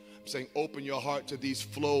 I'm saying open your heart to these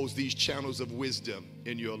flows, these channels of wisdom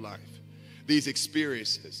in your life, these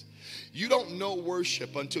experiences. You don't know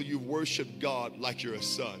worship until you've worshiped God like you're a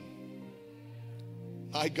son.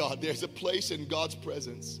 My God, there's a place in God's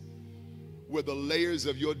presence where the layers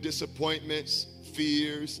of your disappointments,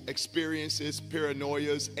 fears, experiences,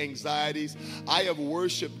 paranoias, anxieties. I have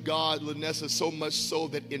worshiped God, Lanessa, so much so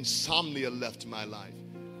that insomnia left my life.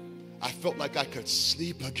 I felt like I could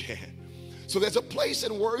sleep again. So there's a place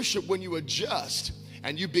in worship when you adjust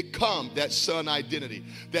and you become that son identity,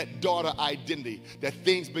 that daughter identity, that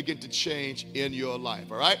things begin to change in your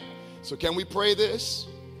life, all right? So can we pray this?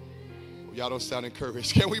 Well, y'all don't sound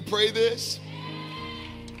encouraged. Can we pray this?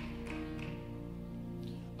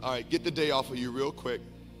 All right, get the day off of you real quick.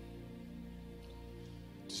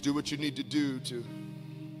 Just do what you need to do to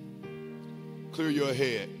clear your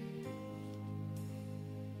head.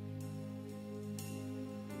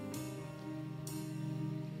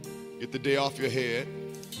 Get the day off your head.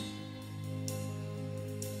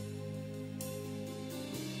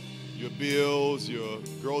 Your bills, your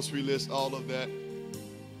grocery list, all of that.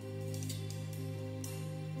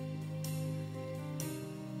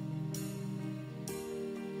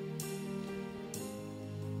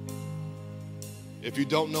 If you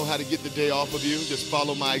don't know how to get the day off of you, just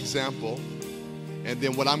follow my example. And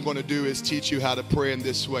then what I'm going to do is teach you how to pray in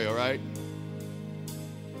this way, all right?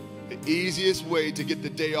 The easiest way to get the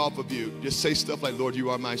day off of you, just say stuff like, Lord,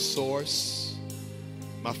 you are my source.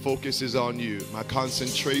 My focus is on you. My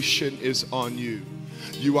concentration is on you.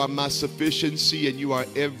 You are my sufficiency and you are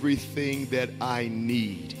everything that I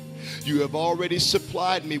need. You have already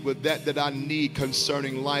supplied me with that I need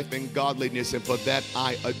concerning life and godliness, and for that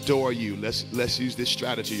I adore you. Let's use this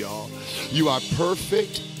strategy, y'all. You are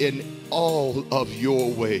perfect in all of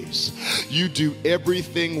your ways. You do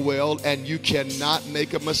everything well and you cannot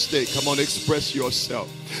make a mistake. Come on, express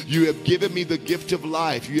yourself. You have given me the gift of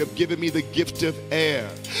life. You have given me the gift of air.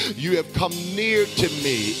 You have come near to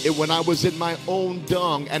me when I was in my own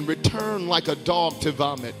dung and returned like a dog to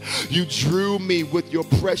vomit. You drew me with your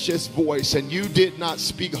precious voice, and you did not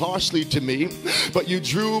speak harshly to me, but you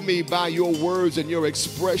drew me by your words and your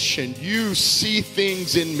expression. You see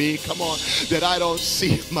things in me, come on, that I don't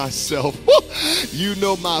see myself. You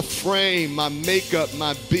know my frame, my makeup,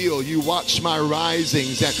 my build. You watch my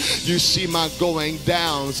risings and you see my going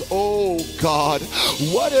downs. Oh God,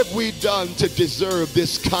 what have we done to deserve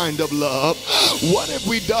this kind of love? What have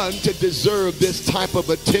we done to deserve this type of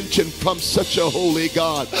attention from such a holy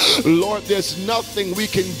God? Lord, there's nothing we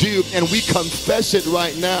can do, and we confess it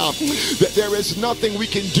right now, that there is nothing we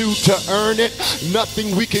can do to earn it,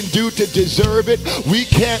 nothing we can do to deserve it. We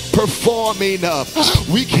can't perform enough.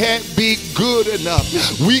 We can't be good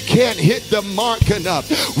enough. We can't hit the mark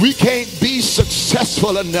enough. We can't be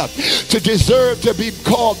successful enough to deserve to be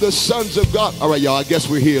called the sons of God. All right, y'all, I guess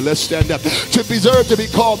we're here. Let's stand up. To deserve to be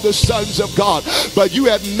called the sons of God. But you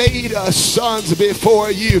have made us sons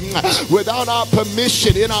before you. Without our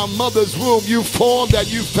permission, in our mother's womb, you formed and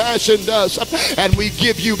you fashioned us, and we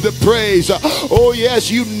give you the praise. Oh yes,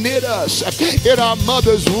 you knit us in our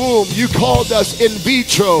mother's womb. You called us in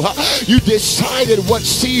vitro. You decided what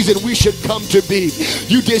season we should come to be.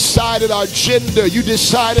 You decided our gender. You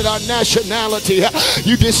decided our nationality.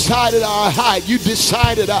 You decided our height. You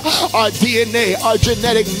decided our DNA. Our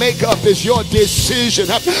genetic makeup is your decision.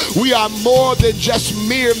 We are more than just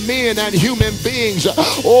mere men and human beings.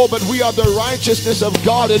 Oh, but we are the righteousness of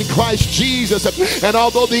God in Christ Jesus. And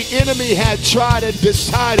although the enemy had tried and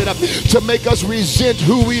decided to make us resent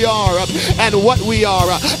who we are and what we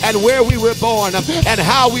are and where we were born and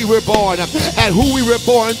how we were born and who we were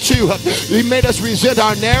born to, he made us resent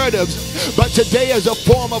our narratives. But today, as a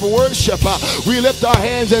form of worship, we lift our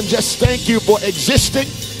hands and just thank you for existing.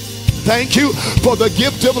 Thank you for the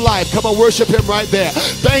gift of life. Come on, worship him right there.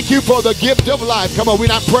 Thank you for the gift of life. Come on, we're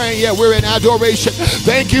not praying yet. We're in adoration.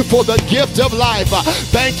 Thank you for the gift of life.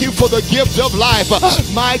 Thank you for the gift of life.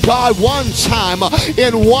 My God, one time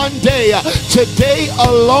in one day, today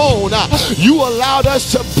alone, you allowed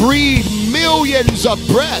us to breathe millions of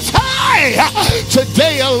breaths. Hey!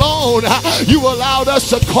 Today alone, you allowed us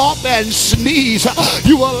to cough and sneeze.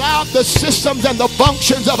 You allowed the systems and the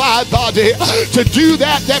functions of our body to do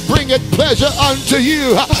that bring it pleasure unto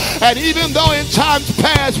you. And even though in times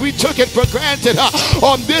past we took it for granted,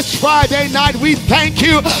 on this Friday night we thank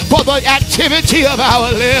you for the activity of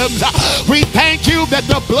our limbs. We thank you that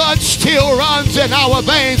the blood still runs in our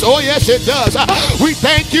veins. Oh yes, it does. We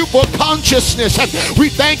thank you for consciousness. We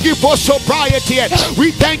thank you for so sobriety.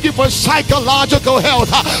 We thank you for psychological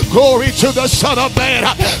health. Glory to the Son of Man.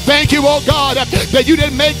 Thank you, oh God, that you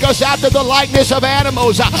didn't make us after the likeness of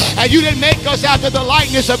animals, and you didn't make us after the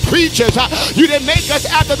likeness of creatures. You didn't make us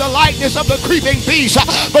after the likeness of the creeping beast,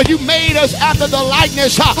 but you made us after the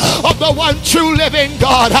likeness of the one true living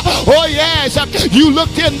God. Oh yes, you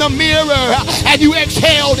looked in the mirror and you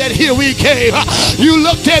exhaled, and here we came. You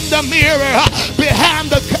looked in the mirror behind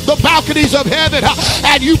the balconies of heaven,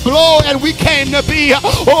 and you blow, and we came to be.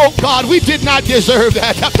 Oh God, we did not deserve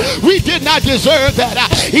that. We did not deserve that.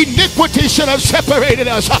 Iniquity should have separated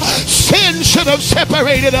us. Sin should have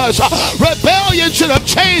separated us. Rebellion should have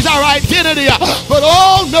changed our identity. But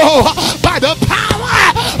oh no, by the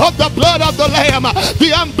power of the blood of the Lamb,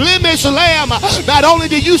 the unblemished Lamb, not only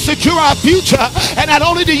do you secure our future, and not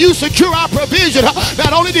only do you secure our provision,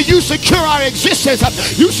 not only do you secure our existence,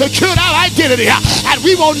 you secured our identity, and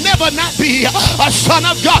we will never not be a son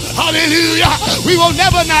of God. Hallelujah. We will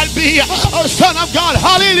never not be a son of God.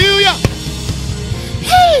 Hallelujah.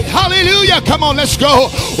 Hey, hallelujah. Come on, let's go.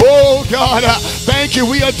 Oh God, thank you.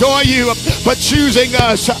 We adore you for choosing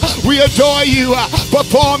us. We adore you for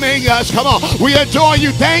forming us. Come on, we adore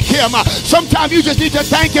you. Thank him. Sometimes you just need to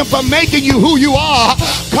thank him for making you who you are.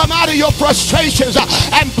 Come out of your frustrations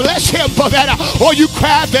and bless him for that. Oh, you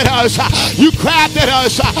crafted us. You crafted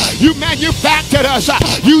us. You manufactured us.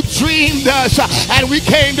 You dreamed us, and we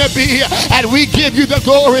came to be, and we give you the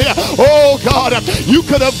glory. Oh God, you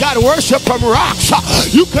could have got worship from rocks.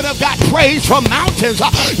 You could have got praise from mountains.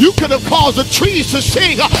 You could have caused the trees to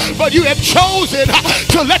sing, but you have chosen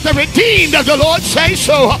to let the redeemed of the Lord say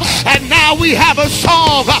so. And now we have a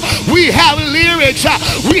song. We have lyrics.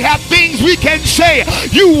 We have things we can say.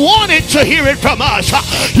 You wanted to hear it from us.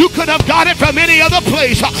 You could have got it from any other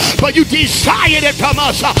place, but you desired it from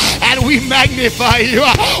us, and we magnify you.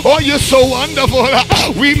 Oh, you're so wonderful.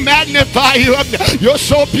 We magnify you. You're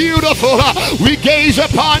so beautiful. We gaze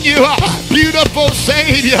upon you. Beautiful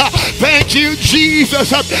Savior. Thank you,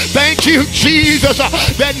 Jesus. Thank you, Jesus,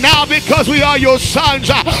 that now because we are your sons,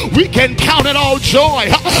 we can count it all joy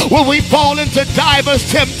when we fall into diverse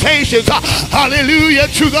temptations. Hallelujah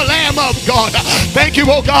to the Lamb of God. Thank you,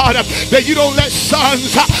 oh God, that you don't let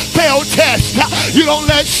sons fail tests. You don't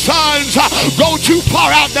let sons go too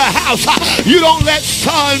far out the house. You don't let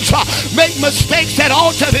sons make mistakes that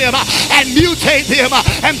alter them and mutate them.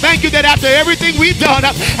 And thank you that after everything we've done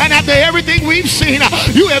and after everything we've seen,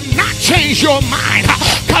 you have not changed your mind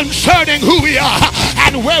concerning who we are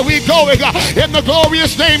and where we're going. In the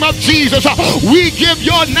glorious name of Jesus, we give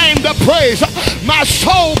your name the praise. My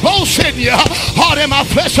soul boasts in you. Heart and my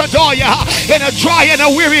flesh adore you. In a dry and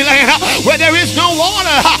a weary land where there is no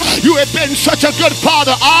water, you have been such a good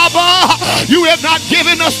father. Abba, you have not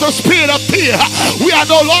given us the spirit of fear. We are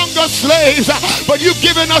no longer slaves, but you've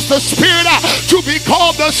given us the spirit to be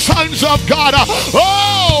called the sons of God.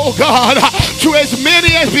 Oh God, to as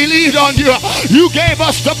many as believed on you, you gave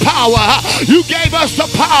us the power. You gave us the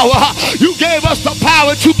power. You gave us the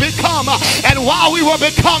power to become. And while we were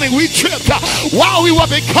becoming, we tripped. While we were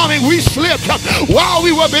becoming, we slipped. While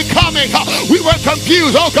we were becoming, we were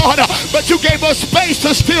confused, oh God, but you gave us space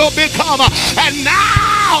to still become. And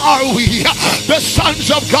now are we the sons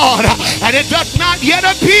of God, and it does not yet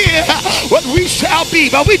appear what we shall be,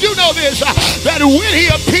 but we do know this, that when he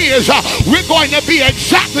appears, we're going to be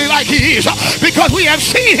exactly like he is, because we have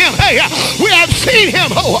seen him. Hey, we have seen him.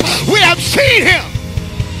 Oh, we have seen him.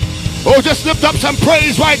 Oh, just lift up some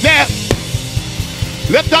praise right there.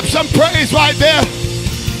 Lift up some praise right there.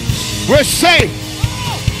 We're safe.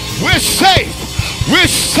 We're safe. We're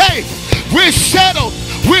safe. We're settled.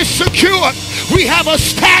 We're secure. We have a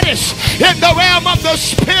status in the realm of the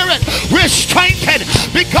spirit. We're strengthened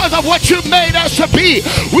because of what you've made us to be.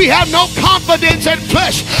 We have no confidence in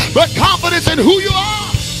flesh, but confidence in who you are.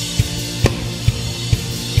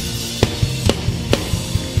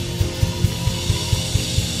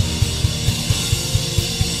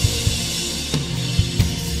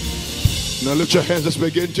 Now lift your hands, let's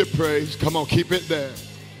begin to praise. Come on, keep it there.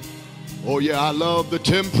 Oh yeah, I love the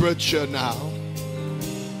temperature now.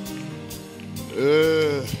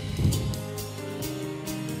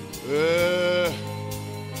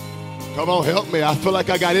 Come on, help me. I feel like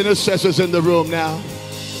I got intercessors in the room now.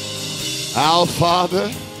 Our Father,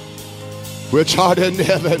 which art in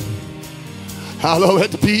heaven,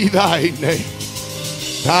 hallowed be thy name.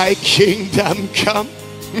 Thy kingdom come.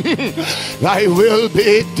 Thy will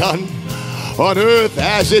be done on earth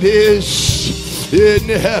as it is in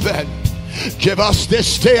heaven. Give us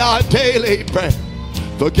this day our daily bread.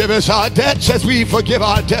 Forgive us our debts as we forgive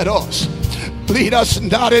our debtors. Lead us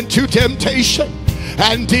not into temptation,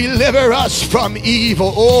 and deliver us from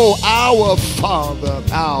evil. Oh, our Father,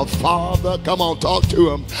 our Father. Come on, talk to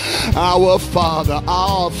him. Our Father,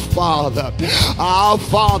 our Father, our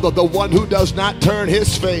Father, the one who does not turn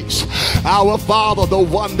his face. Our Father, the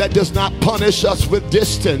one that does not punish us with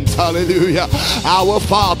distance. Hallelujah. Our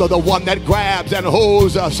Father, the one that grabs and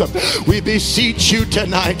holds us. We beseech you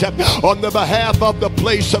tonight on the behalf of the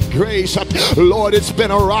place of grace. Lord, it's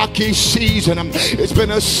been a rocky season. It's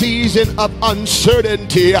been a season of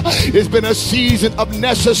uncertainty. It's been a season of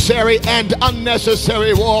necessary and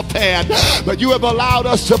unnecessary warfare. But you have allowed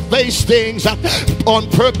us to face things on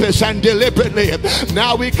purpose and deliberately.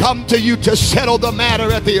 Now we come to you to settle the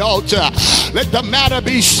matter at the altar. Let the matter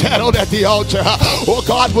be settled at the altar. Oh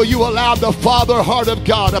God, will you allow the Father heart of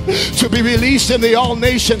God to be released in the All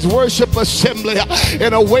Nations Worship Assembly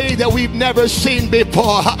in a way that we've never seen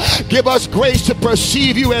before. Give us grace to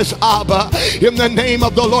perceive you as Abba in the name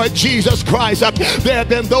of the Lord Jesus Christ. There have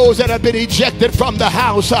been those that have been ejected from the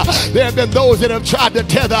house. There have been those that have tried to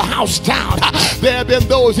tear the house down. There have been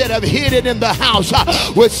those that have hidden in the house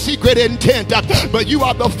with secret intent. But you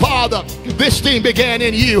are the Father. This thing began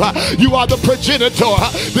in you. You are the progenitor.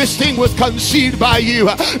 This thing was conceived by you.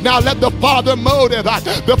 Now let the Father motive,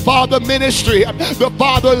 the Father ministry, the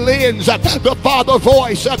Father lens, the Father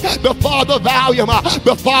voice, the Father volume,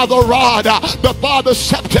 the Father rod, the Father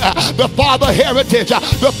scepter, the Father heritage,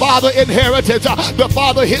 the Father inheritance, the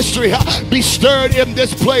Father history be stirred in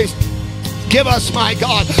this place. Give us, my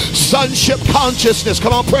God, sonship consciousness.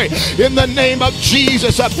 Come on, pray. In the name of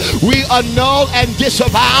Jesus, we annul and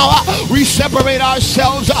disavow. We separate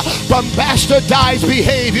ourselves from bastardized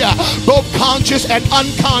behavior, both conscious and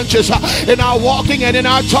unconscious, in our walking and in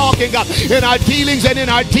our talking, in our dealings and in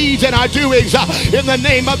our deeds and our doings. In the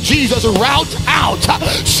name of Jesus, rout out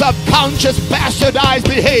subconscious bastardized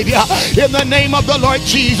behavior. In the name of the Lord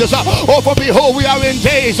Jesus. Oh, for behold, we are in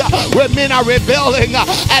days where men are rebelling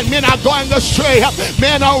and men are going astray.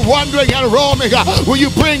 Men are wandering and roaming. Will you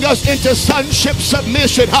bring us into sonship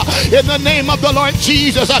submission in the name of the Lord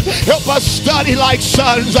Jesus? Help us study like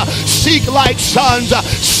sons, seek like sons,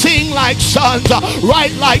 sing like sons,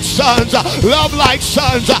 write like sons, love like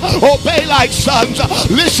sons, obey like sons,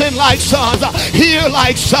 listen like sons, hear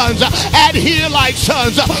like sons, adhere like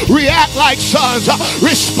sons, react like sons,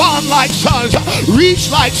 respond like sons, reach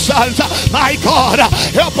like sons. My God,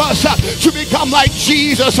 help us to become like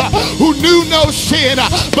Jesus, who knew no sin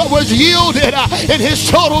but was yielded in his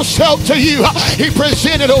total self to you. He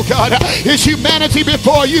presented, oh God, his humanity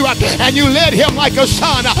before you, and you led him like a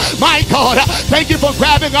son. My God, thank you for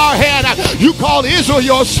grabbing our hand. You called Israel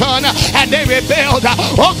your son, and they rebelled.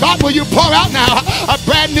 Oh God, will you pour out now a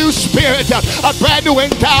brand new spirit, a brand new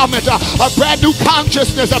endowment, a brand new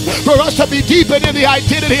consciousness for us to be deepened in the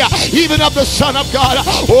identity even of the Son of God.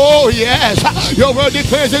 Oh yes, your word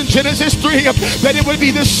declares in Genesis 3 that it would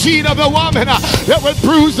be the seed of the woman that would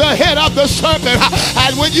bruise the head of the serpent.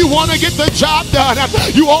 And when you want to get the job done,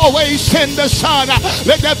 you always send the son.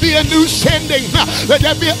 Let there be a new sending. Let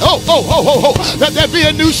there be let there be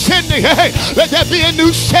a new sending. Hey, let there be a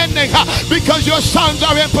new sending because your sons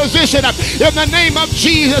are in position. In the name of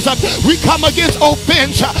Jesus, we come against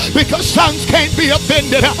offense because sons can't be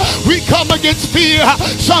offended. We come against fear.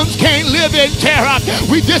 Sons can't live in terror.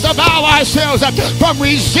 We disavow ourselves from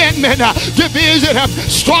resentment, division,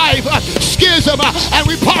 strife, schism, and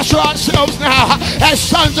we posture ourselves now as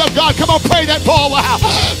sons of God. Come on, pray that for a while.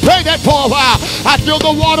 Pray that for a while. I feel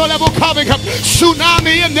the water level coming.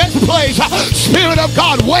 Tsunami in this place. Spirit of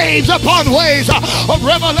God, waves upon waves of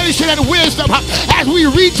revelation and wisdom as we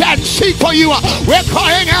reach and seek for you. We're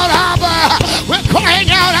crying out, Abba. We're crying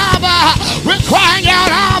out, Abba. We're crying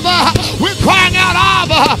out, Abba. We're crying out,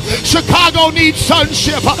 Abba. Chicago needs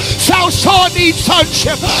sonship. South Shore needs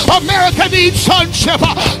sonship. America needs sonship.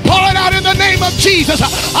 Pour it out in the name of Jesus.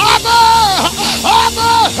 Abba!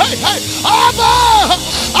 Abba! Hey, hey! Abba!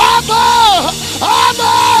 Abba!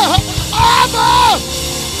 Abba! Abba!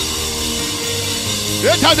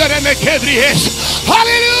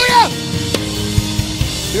 Hallelujah!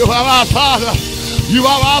 You are our Father. You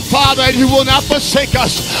are our Father, and you will not forsake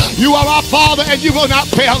us. You are our Father, and you will not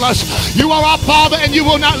fail us. You are our Father, and you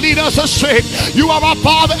will not lead us astray. You are our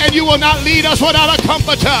Father, and you will not lead us without a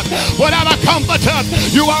comforter. Without a comforter.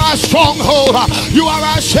 You are our stronghold. You are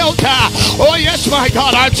our shelter. Oh yes, my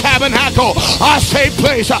God, our tabernacle, our safe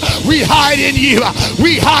place. We hide in you.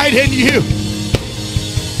 We hide in you.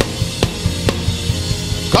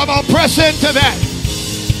 Come on, press into that.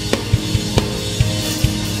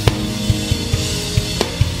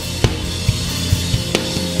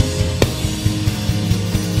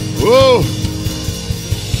 Whoa.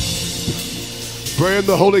 Pray in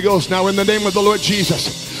the Holy Ghost now in the name of the Lord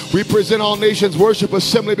Jesus. We present All Nations Worship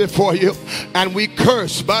Assembly before you, and we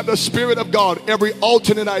curse by the Spirit of God every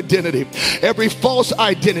alternate identity, every false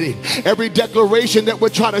identity, every declaration that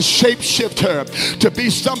would try to shape-shift her to be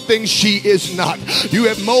something she is not. You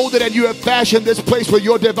have molded and you have fashioned this place for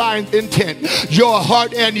your divine intent, your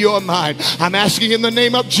heart and your mind. I'm asking in the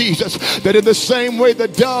name of Jesus that in the same way the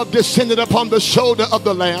dove descended upon the shoulder of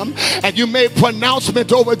the Lamb, and you made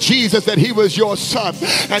pronouncement over Jesus that he was your son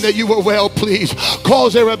and that you were well pleased,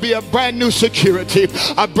 cause there be a brand new security,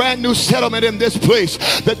 a brand new settlement in this place,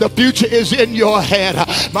 that the future is in your hand.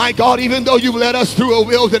 My God, even though you led us through a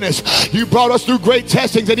wilderness, you brought us through great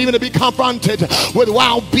testings, and even to be confronted with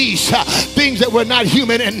wild beasts, things that were not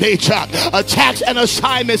human in nature, attacks and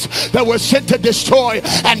assignments that were sent to destroy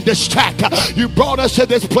and distract. You brought us to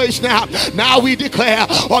this place now. Now we declare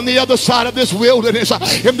on the other side of this wilderness,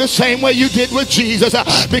 in the same way you did with Jesus,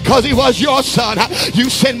 because he was your son, you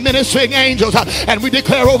sent ministering angels, and we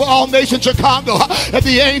declare over All Nations Chicago that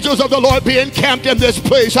the angels of the Lord be encamped in this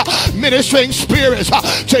place, ministering spirits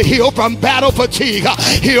to heal from battle fatigue,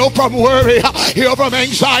 heal from worry, heal from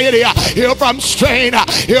anxiety, heal from strain,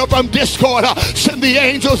 heal from discord. Send the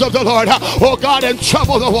angels of the Lord, oh God, and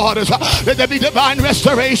trouble the waters. Let there be divine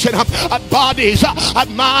restoration of bodies, of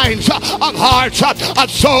minds, of hearts, of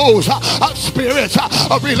souls, of spirits,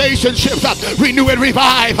 of relationships. Renew and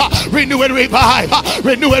revive, renew and revive,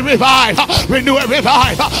 renew and revive, renew and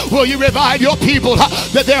revive. Will you revive your people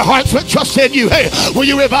that their hearts would trust in you? Hey, will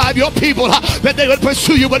you revive your people that they would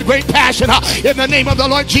pursue you with great passion in the name of the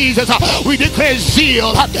Lord Jesus? We declare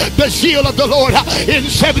zeal, the zeal of the Lord in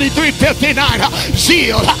 73:59.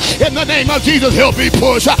 Zeal in the name of Jesus. He'll be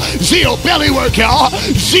pushed. Zeal, belly work, y'all.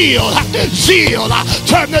 Zeal, zeal.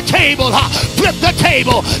 Turn the table, flip the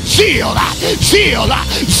table. Zeal, zeal,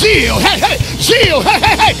 zeal. Hey, hey, zeal. Hey,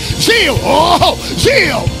 hey, hey, zeal. Oh,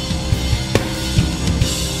 zeal.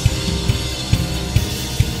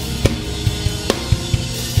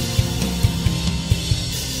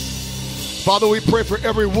 Father, we pray for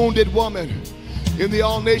every wounded woman in the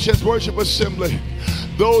All Nations Worship Assembly.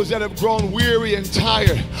 Those that have grown weary and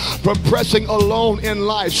tired from pressing alone in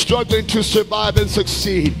life, struggling to survive and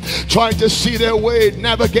succeed, trying to see their way,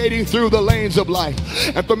 navigating through the lanes of life.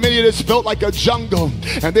 And for many it has felt like a jungle,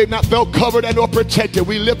 and they've not felt covered and or protected.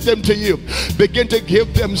 We lift them to you. Begin to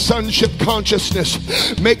give them sonship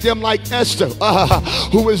consciousness. Make them like Esther,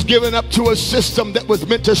 who was given up to a system that was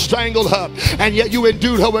meant to strangle her, and yet you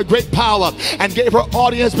endued her with great power and gave her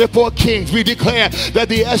audience before kings. We declare that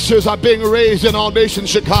the Esthers are being raised in All Nations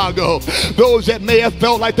Chicago. Those that may have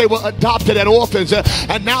felt like they were adopted and orphans,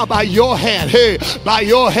 and now by your hand, hey, by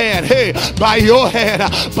your hand, hey, by your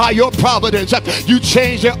hand, by your providence, you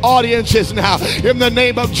change their audiences now. In the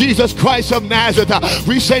name of Jesus Christ of Nazareth,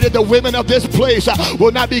 we say that the women of this place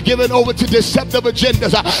will not be given over to deceptive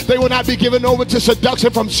agendas. They will not be given over to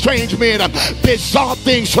seduction from strange men, bizarre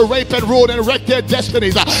things to rape and ruin and wreck their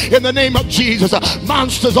destinies. In the name of Jesus,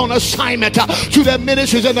 monsters on assignment to their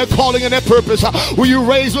ministries and their calling and their purpose. Will you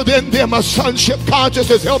raise within them a sonship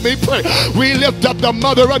consciousness? Help me pray. We lift up the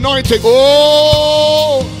mother anointing.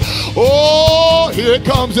 Oh, here it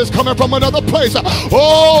comes. It's coming from another place.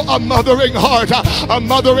 Oh, a mothering heart, a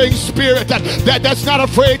mothering spirit that's not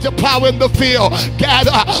afraid to plow in the field.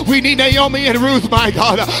 Gather. We need Naomi and Ruth, my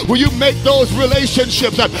God. Will you make those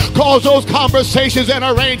relationships, cause those conversations and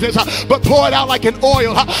arrangements, but pour it out like an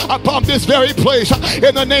oil upon this very place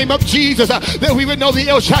in the name of Jesus, that we would know the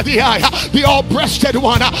El Shaddai, the all-breasted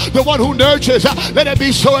one, the one who nurtures. Let it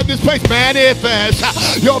be so in this place. Manifest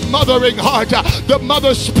your mothering heart, the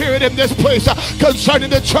mother spirit in this place concerning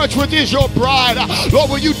the church, which is your bride. Lord,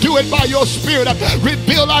 will you do it by your spirit?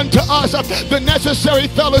 Reveal unto us the necessary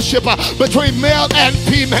fellowship between male and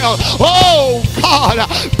female. Oh God,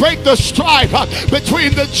 break the strife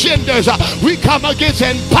between the genders. We come against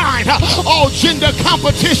and bind all gender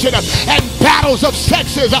competition and battles of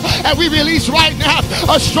sexes, and we release right now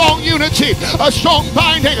a strong unity, a strong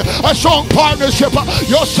binding, a strong partnership.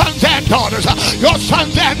 Your sons and daughters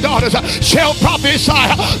shall prophesy.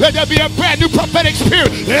 Let there be a brand new prophetic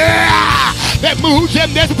spirit that moves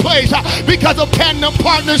in this place because of tandem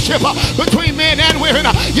partnership between men and women.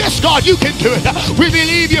 Yes, God, you can do it. We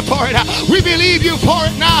believe you for it. We believe you for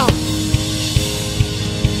it now.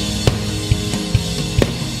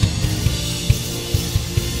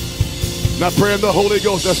 Now pray in the Holy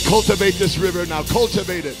Ghost. Let's cultivate this river now.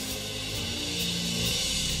 Cultivate it.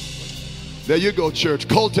 There you go, church.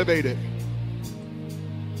 Cultivate it.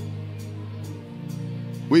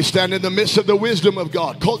 We stand in the midst of the wisdom of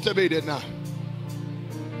God. Cultivate it now.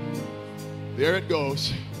 There it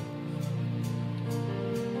goes.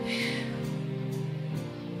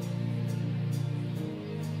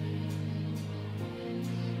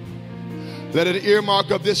 Let an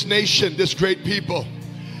earmark of this nation, this great people,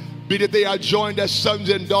 be that they are joined as sons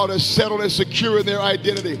and daughters, settled and secure in their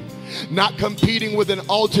identity, not competing with an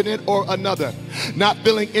alternate or another, not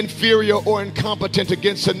feeling inferior or incompetent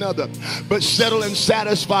against another, but settled and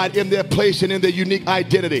satisfied in their place and in their unique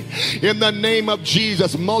identity. In the name of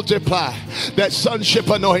Jesus, multiply that sonship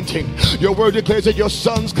anointing. Your word declares that your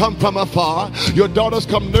sons come from afar, your daughters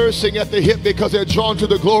come nursing at the hip because they're drawn to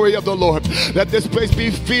the glory of the Lord. Let this place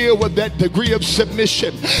be filled with that degree of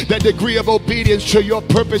submission, that degree of obedience to your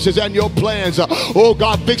purposes and your plans. Oh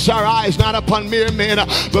God, fix our eyes not upon mere men,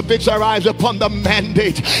 but fix our eyes upon the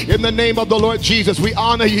mandate. In the name of the Lord Jesus, we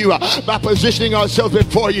honor you by positioning ourselves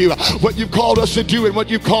before you, what you've called us to do and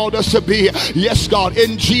what you've called us to be. Yes, God,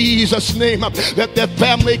 in Jesus' name, let their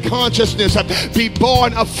family consciousness be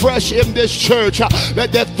born afresh in this church.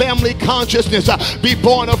 Let their family consciousness be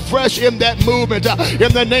born afresh in that movement.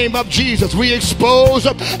 In the name of Jesus, we expose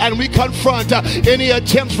and we confront any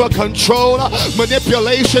attempts for control,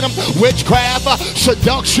 manipulation, witchcraft,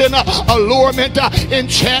 seduction, allurement,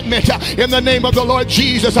 enchantment. In the name of the Lord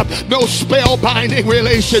Jesus, no spell-binding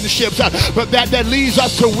relationships, but that leads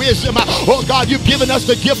us to wisdom. Oh God, you've given us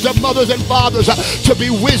the gift of mothers and fathers to be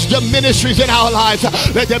wisdom ministries in our lives.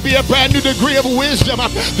 Let there be a brand new degree of wisdom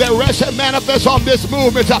that rests and manifests on this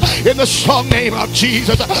movement. In the strong name of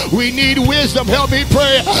Jesus, we need wisdom. Help me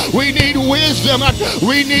pray. We need wisdom.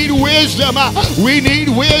 We need wisdom. We need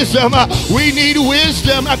wisdom. We need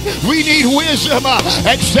wisdom. We need wisdom.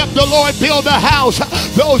 Except the Lord build the house,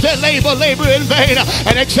 those that labor in vain.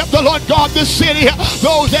 And except the Lord guard the city,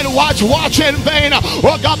 those that watch in vain.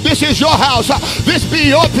 Oh God, this is your house. This be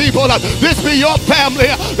your people. This be your family.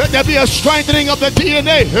 Let there be a strengthening of the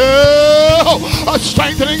DNA. Oh, a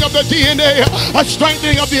strengthening of the DNA. A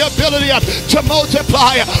strengthening of the ability to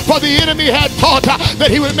multiply. For the enemy had thought that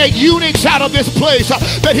he would make eunuchs out of this place,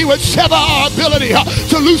 that he would sever our ability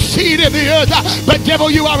to loose seed in the earth. But devil,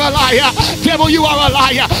 you are a liar. Devil, you are a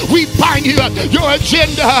liar. We bind you. Your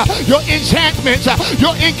agenda, your enchantments,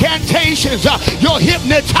 your incantations, your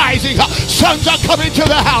hypnotizing sons are coming to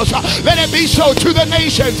the house. Let it be so to the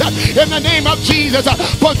nations. In the name of Jesus,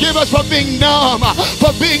 forgive us for being numb,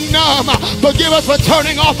 forgive us for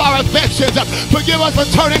turning off our affections, forgive us for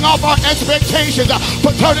turning off our expectations,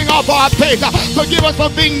 for turning off our faith, forgive us for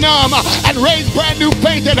being numb, and raise brand new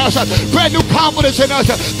faith in us, brand new confidence in us,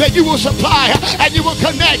 that you will supply and you will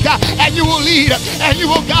connect and you will lead and you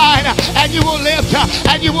will guide and you will lift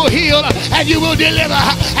and you will heal and you will deliver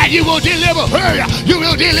and you will deliver. You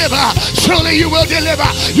will deliver. Surely you will deliver.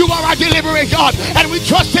 You are our delivering God, and we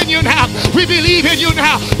trust in you now. We believe in you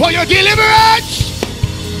now for your deliverance.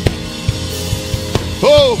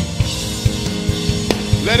 Oh,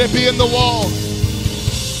 let it be in the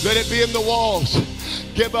walls. Let it be in the walls.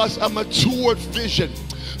 Give us a matured vision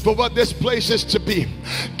for what this place is to be.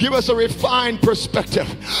 Give us a refined perspective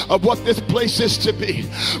of what this place is to be.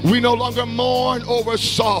 We no longer mourn over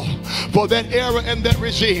Saul for that era and that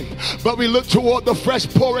regime, but we look toward the fresh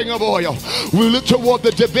pouring of oil. We look toward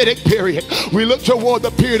the Davidic period. We look toward the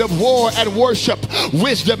period of war and worship,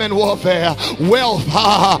 wisdom and warfare, wealth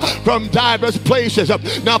from diverse places.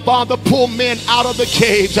 Now, Father, pull men out of the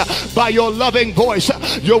caves by your loving voice.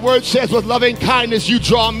 Your word says with loving kindness you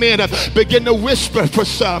draw men. Begin to whisper for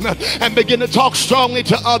some and begin to talk strongly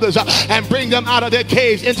to others and bring them out of their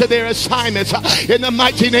caves into their assignments. In the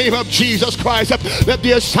mighty name of Jesus Christ, let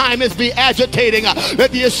the assignments be agitating.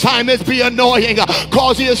 Let the assignments be annoying.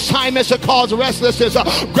 Cause the assignments to cause restlessness.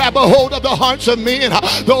 Grab a hold of the hearts of men.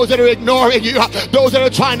 Those that are ignoring you, those that are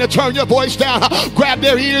trying to turn your voice down, grab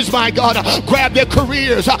their ears, my God. Grab their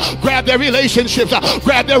careers, grab their relationships,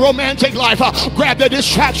 grab their romantic life, grab their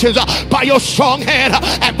distractions by your strong hand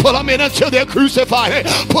and pull them in until they're crucified.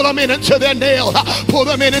 Pull them in until they're nailed. Pull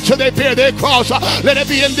them in until they bear their cross. Let it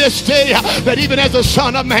be in this day that even as the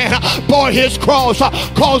Son of Man bore his cross,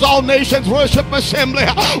 cause all nations worship assembly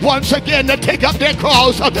once again to take up their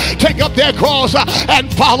cross,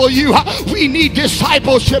 and follow you. We need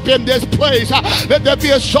discipleship in this place. Let there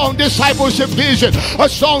be a strong discipleship vision, a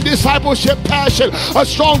strong discipleship passion, a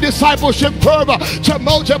strong discipleship fervor to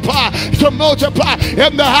multiply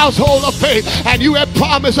in the household of faith. And you have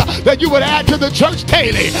promised that you would add to the church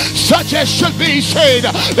daily such as should be saved.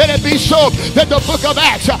 Let it be so that the book of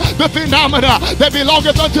Acts, the phenomena that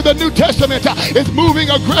belongeth unto the New Testament, is moving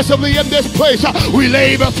aggressively in this place. We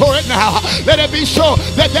labor for it now. Let it be so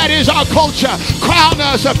that that is our culture. Crown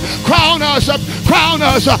us, crown us, crown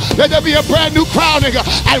us. Let there be a brand new crowning,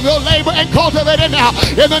 and we'll labor and cultivate it now.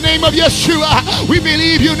 In the name of Yeshua, we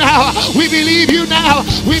believe you now. We believe you now.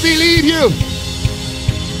 We believe you.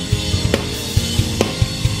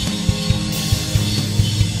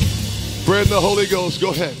 Pray in the Holy Ghost. Go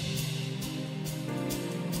ahead.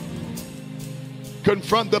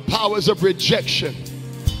 Confront the powers of rejection,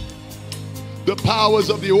 the powers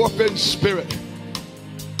of the orphan spirit.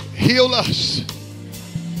 Heal us.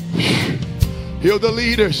 Heal the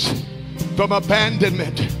leaders from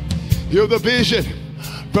abandonment. Heal the vision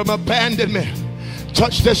from abandonment.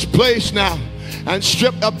 Touch this place now and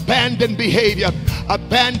strip abandoned behavior,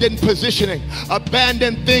 abandoned positioning,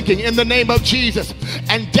 abandoned thinking in the name of Jesus,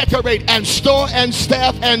 and decorate and store and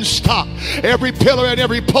staff and stock every pillar and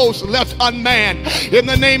every post left unmanned in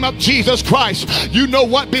the name of Jesus Christ. You know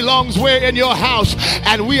what belongs where in your house,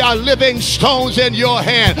 and we are living stones in your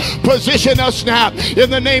hand. Position us now in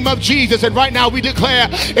the name of Jesus, and right now we declare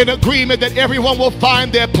in agreement that everyone will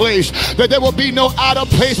find their place, that there will be no out of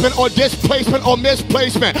placement or displacement or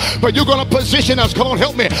misplacement, but you're going to position us. Come on,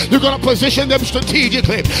 help me. You're going to position them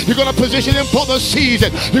strategically. You're going to position them for the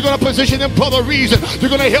season. You're going to position them for the reason. You're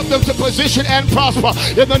going to help them to position and prosper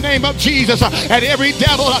in the name of Jesus. And every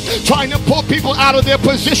devil trying to pull people out of their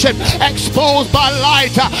position, exposed by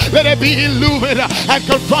light, let it be illuminated and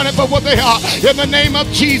confronted for what they are. In the name of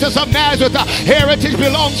Jesus of Nazareth, heritage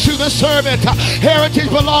belongs to the servant. Heritage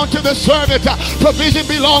belongs to the servant. Provision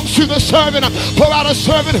belongs to the servant. Pour out a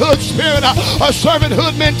servanthood spirit, a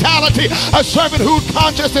servanthood mentality, a servanthood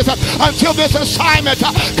consciousness until this assignment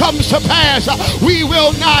comes to pass. We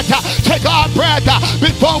will not take our breath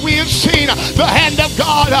before we have seen the hand of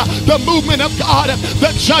God, the movement of God,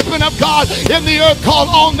 the judgment of God in the earth. Call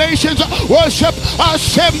all nations, worship,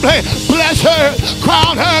 assembly. Bless her,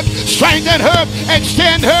 crown her, strengthen her,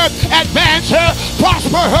 extend her, advance her,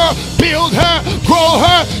 prosper her, build her, grow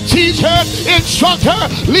her, teach her, instruct her,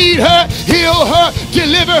 lead her, heal her,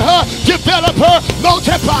 deliver her, develop her,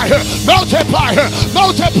 multiply her, multiply her,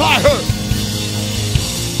 multiply her.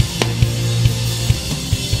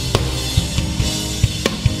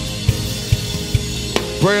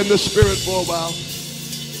 Pray in the Spirit for a while.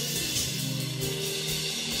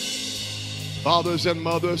 Fathers and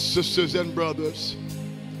mothers, sisters and brothers,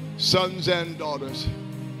 sons and daughters,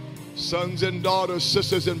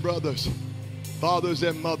 sisters and brothers, fathers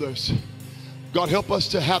and mothers. God, help us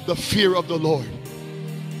to have the fear of the Lord.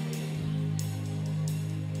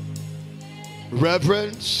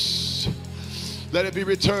 Reverence, let it be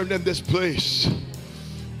returned in this place.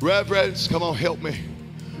 Reverence, come on, help me.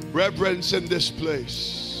 Reverence in this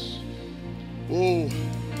place. Oh.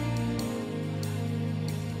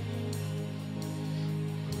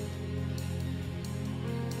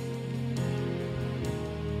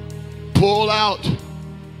 Pull out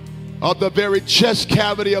of the very chest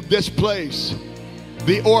cavity of this place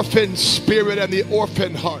the orphan spirit and the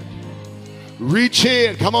orphan heart. Reach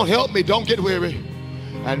in. Come on, help me. Don't get weary.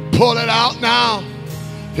 And pull it out now.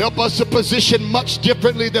 Help us to position much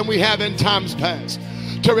differently than we have in times past.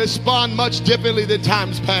 To respond much differently than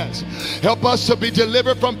times past. Help us to be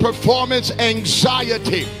delivered from performance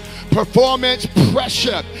anxiety, performance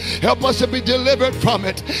pressure. Help us to be delivered from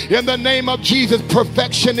it in the name of Jesus.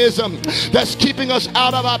 Perfectionism that's keeping us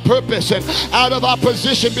out of our purpose and out of our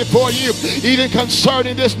position before you, even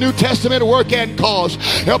concerning this New Testament work and cause.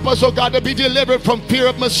 Help us, oh God, to be delivered from fear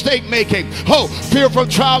of mistake making, fear from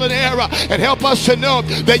trial and error, and help us to know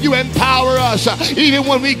that you empower us even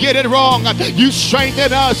when we get it wrong. You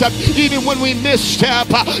strengthen us even when we misstep.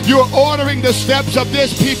 You're ordering the steps of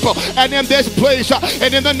this people and in this place,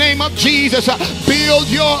 and in the name of Jesus, build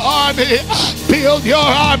your army. Build your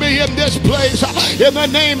army in this place in the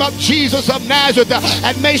name of Jesus of Nazareth,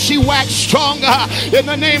 and may she wax stronger in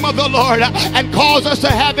the name of the Lord, and cause us to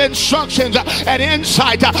have instructions and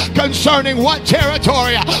insight concerning what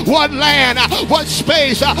territory, what land, what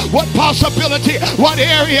space, what possibility, what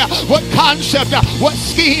area, what concept, what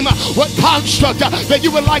scheme, what construct that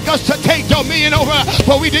you would like us to take dominion over.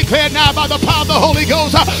 For we declare now by the power of the Holy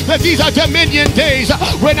Ghost that these are dominion days.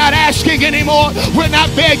 We're not asking anymore, we're not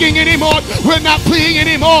begging anymore, we're not pleading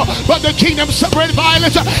anymore, but the kingdom suffered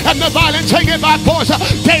violence, and the violent take it by force.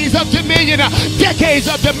 Days of dominion,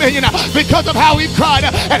 decades of dominion, because of how we've cried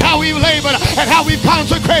and how we've labored and how we've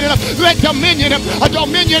consecrated. Let dominion, a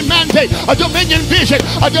dominion mandate, a dominion vision,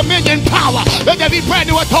 a dominion power. Let there be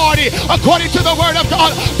brand new authority according to the word of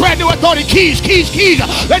God. Brand new authority, keys.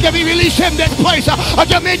 Let there be released in this place. A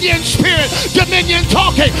dominion spirit, dominion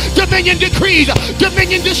talking, dominion decrees,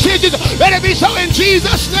 dominion decisions. Let it be so in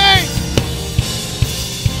Jesus' name.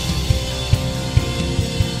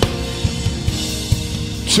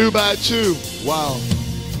 Two by two. Wow.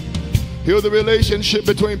 Heal the relationship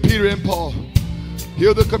between Peter and Paul.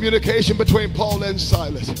 Heal the communication between Paul and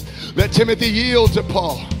Silas. Let Timothy yield to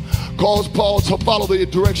Paul. Cause Paul to follow the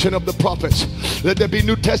direction of the prophets. Let there be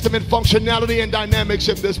New Testament functionality and dynamics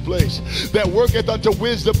in this place that worketh unto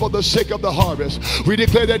wisdom for the sake of the harvest. We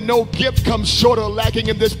declare that no gift comes short or lacking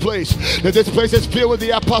in this place. That this place is filled with the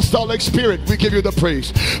apostolic spirit. We give you the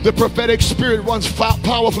praise. The prophetic spirit runs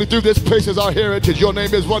powerfully through this place as our heritage. Your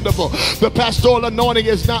name is wonderful. The pastoral anointing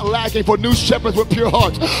is not lacking, for new shepherds with pure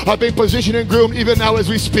hearts are being positioned and groomed even now as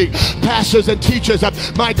we speak. Pastors and teachers,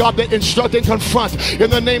 my God, that instruct and confront in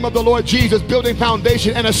the name of the Lord Jesus, building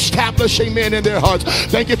foundation and establishing men in their hearts.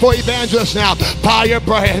 Thank you for evangelists now,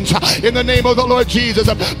 firebrands, in the name of the Lord Jesus,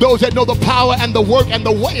 those that know the power and the work and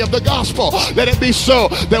the way of the gospel. Let it be so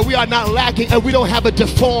that we are not lacking and we don't have a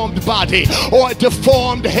deformed body or a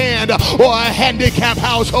deformed hand or a handicapped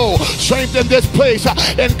household. Strengthen this place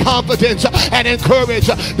in confidence and in courage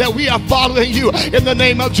that we are following you in the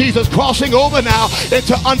name of Jesus, crossing over now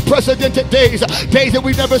into unprecedented days that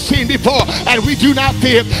we've never seen before. And we do not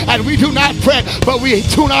fear and we do not fret, but we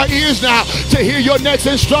tune our ears now to hear your next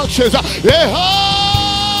instructions.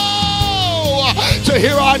 To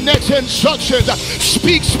hear our next instructions.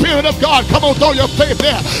 Speak, Spirit of God. Come on, throw your faith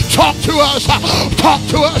there. Talk to us. Talk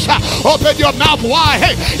to us. Open your mouth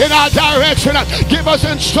wide in our direction. Give us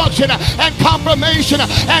instruction and confirmation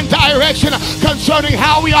and direction concerning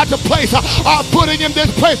how we are to place our footing in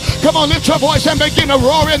this place. Come on, lift your voice and begin to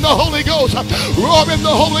roar in the Holy Ghost. Roar in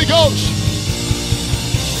the Holy Ghost.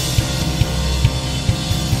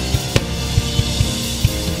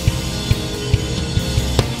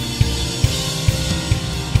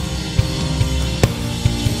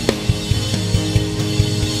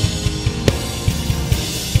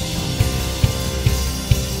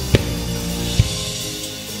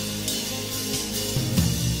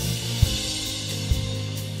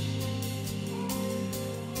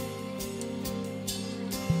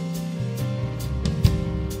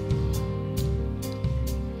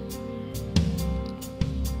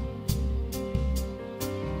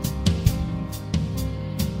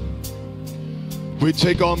 We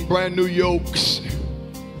take on brand new yokes,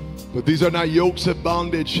 but these are not yokes of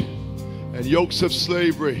bondage and yokes of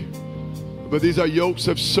slavery, but these are yokes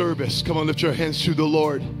of service. Come on, lift your hands to the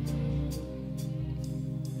Lord.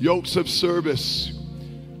 Yokes of service.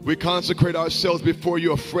 We consecrate ourselves before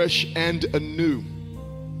you afresh and anew,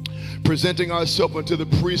 presenting ourselves unto the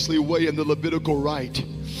priestly way and the Levitical rite,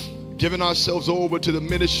 giving ourselves over to the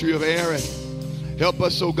ministry of Aaron. Help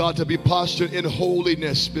us, oh God, to be postured in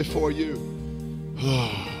holiness before you.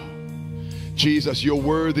 Jesus, you're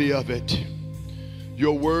worthy of it.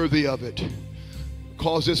 You're worthy of it.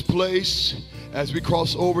 Cause this place, as we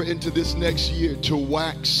cross over into this next year, to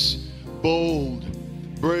wax bold,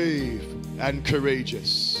 brave, and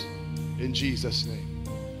courageous. In Jesus' name.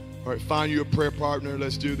 All right, find you a prayer partner.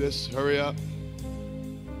 Let's do this. Hurry up.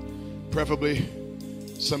 Preferably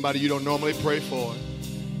somebody you don't normally pray for.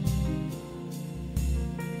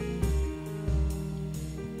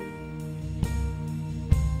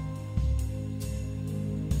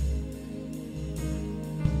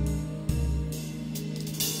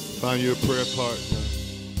 Find you a prayer partner.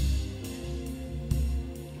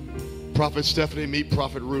 Prophet Stephanie, meet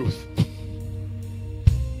Prophet Ruth.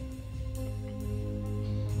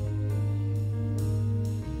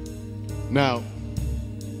 Now,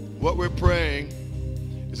 what we're praying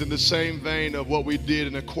is in the same vein of what we did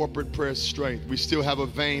in a corporate prayer strength. We still have a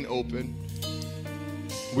vein open.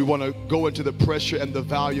 We want to go into the pressure and the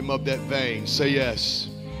volume of that vein. Say yes.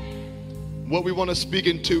 What we want to speak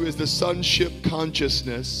into is the sonship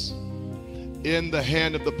consciousness in the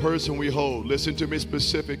hand of the person we hold. Listen to me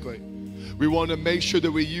specifically. We want to make sure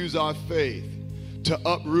that we use our faith to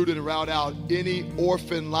uproot and rout out any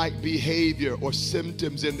orphan-like behavior or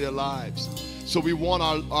symptoms in their lives. So we want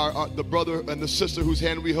the brother and the sister whose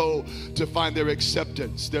hand we hold to find their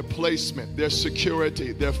acceptance, their placement, their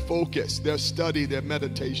security, their focus, their study, their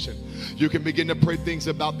meditation. You can begin to pray things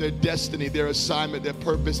about their destiny, their assignment, their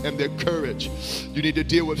purpose, and their courage. You need to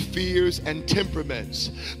deal with fears and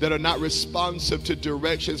temperaments that are not responsive to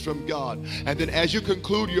directions from God. And then as you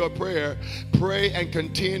conclude your prayer, pray and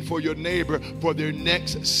contend for your neighbor for their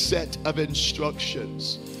next set of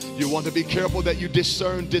instructions. You want to be careful that you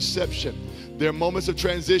discern deception. There are moments of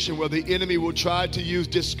transition where the enemy will try to use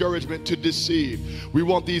discouragement to deceive. We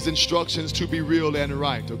want these instructions to be real and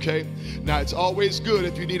right, okay? Now, it's always good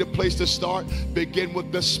if you need a place to start, begin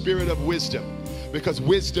with the spirit of wisdom, because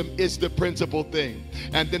wisdom is the principal thing.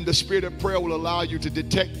 And then the spirit of prayer will allow you to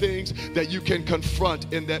detect things that you can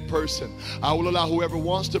confront in that person. I will allow whoever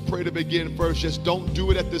wants to pray to begin first. Just don't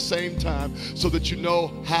do it at the same time so that you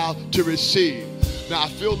know how to receive. Now, I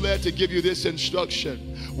feel led to give you this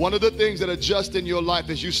instruction. One of the things that adjust in your life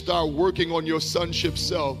as you start working on your sonship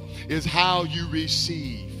self is how you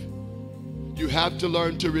receive. You have to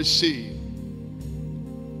learn to receive.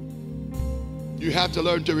 You have to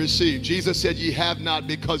learn to receive. Jesus said, ye have not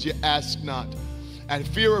because you ask not. And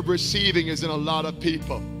fear of receiving is in a lot of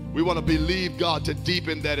people. We want to believe God to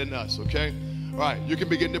deepen that in us, okay? All right, you can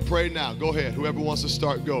begin to pray now. Go ahead. Whoever wants to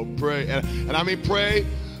start, go. Pray. And I mean pray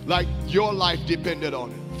like your life depended on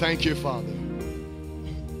it. Thank you, Father.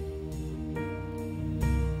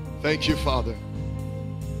 Thank you, Father.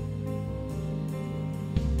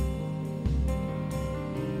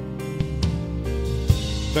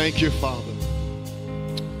 Thank you, Father.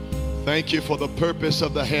 Thank you for the purpose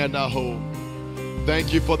of the hand I hold.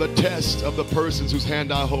 Thank you for the test of the persons whose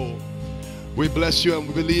hand I hold. We bless you and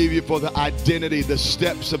we believe you for the identity, the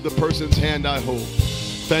steps of the person's hand I hold.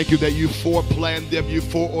 Thank you that you foreplanned them, you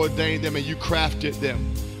foreordained them, and you crafted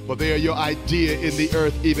them. For they are your idea in the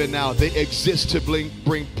earth even now. They exist to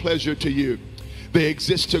bring pleasure to you. They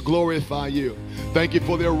exist to glorify you. Thank you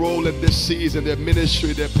for their role in this season, their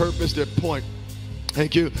ministry, their purpose, their point.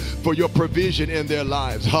 Thank you for your provision in their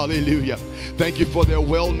lives. Hallelujah. Thank you for their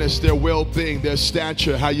wellness, their well-being, their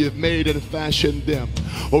stature, how you've made and fashioned them.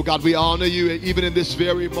 Oh God, we honor you even in this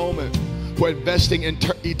very moment for investing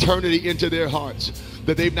eternity into their hearts,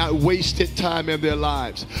 that they've not wasted time in their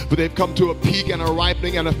lives, but they've come to a peak and a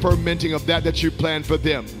ripening and a fermenting of that you planned for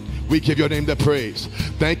them. We give your name the praise.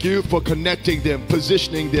 Thank you for connecting them,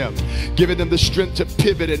 positioning them, giving them the strength to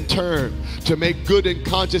pivot and turn, to make good and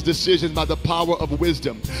conscious decisions by the power of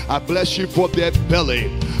wisdom. I bless you for their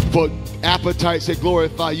belly, for appetites that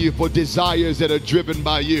glorify you, for desires that are driven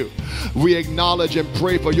by you. We acknowledge and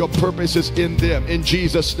pray for your purposes in them, in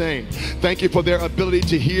Jesus' name. Thank you for their ability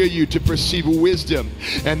to hear you, to perceive wisdom.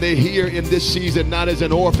 And they hear in this season not as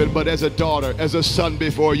an orphan, but as a daughter, as a son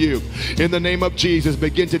before you. In the name of Jesus,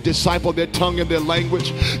 begin to disciple their tongue and their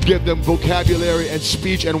language. Give them vocabulary and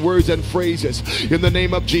speech and words and phrases. In the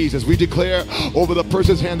name of Jesus, we declare over the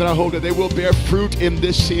person's hand that I hold that they will bear fruit in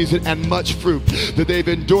this season, and much fruit. That they've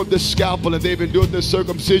endured the scalpel and they've endured the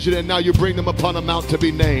circumcision, and now you bring them upon a mount to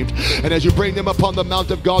be named. And as you bring them upon the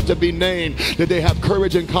mount of God to be named, that they have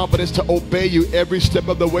courage and confidence to obey you every step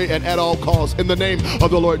of the way and at all costs. In the name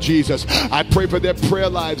of the Lord Jesus, I pray for their prayer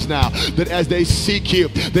lives now, that as they seek you,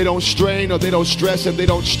 they don't strain or they don't stress and they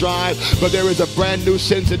don't strive, but there is a brand new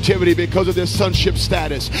sensitivity because of their sonship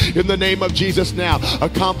status. In the name of Jesus now, a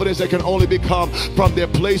confidence that can only become from their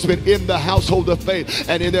placement in the household of faith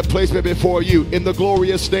and in their placement before you. In the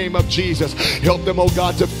glorious name of Jesus, help them, oh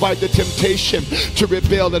God, to fight the temptation to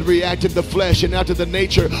rebel and react in the flesh and not to the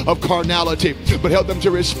nature of carnality, but help them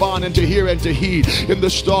to respond and to hear and to heed. In the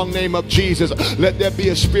strong name of Jesus, let there be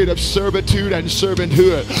a spirit of servitude and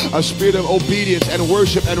servanthood, a spirit of obedience and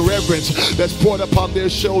worship and reverence that's poured upon their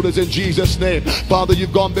shoulders in Jesus' name. Father,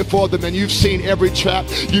 you've gone before them and you've seen every trap,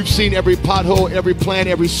 you've seen every pothole, every plan,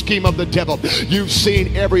 every scheme of the devil. You've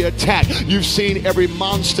seen every attack, you've seen every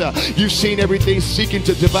monster, you've seen everything seeking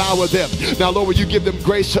to devour them. Now, Lord, will you give them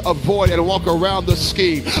grace to avoid and walk around the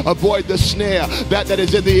scheme, avoid the snare, that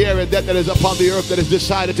is in the air and that is upon the earth, that has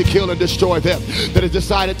decided to kill and destroy them, that has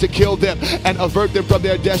decided to kill them and avert them from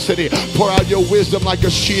their destiny. Pour out your wisdom like a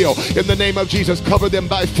shield. In the name of Jesus, cover them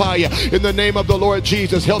by fire. In the name of the Lord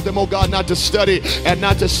Jesus, help them, oh God, not to study and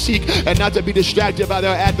not to seek and not to be distracted by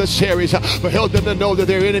their adversaries, but help them to know that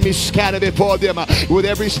their enemies scatter before them. With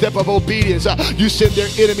every step of obedience, you send their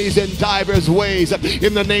enemies in divers ways.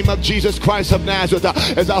 In the name of Jesus Christ of Nazareth,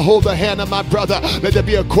 as I hold the hand of my brother, let there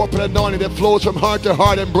be a corporate anointing that flows from heart to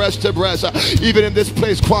heart and breast to breast. Even in this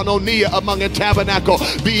place, Quanonia among a tabernacle,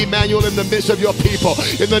 be Emmanuel in the midst of your people.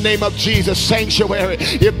 In the name of Jesus, sanctuary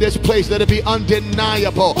in this place, let it be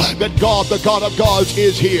undeniable that God, the God of gods,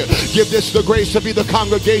 is here. Give this the grace to be the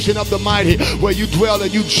congregation of the mighty, where you dwell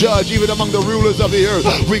and you judge even among the rulers of the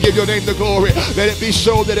earth. We give your name the glory. Let it be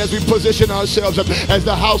so that as we position ourselves as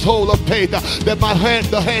the household of faith, that the hand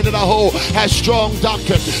that I hold has strong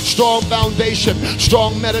doctrine, strong foundation,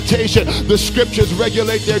 strong meditation. The scriptures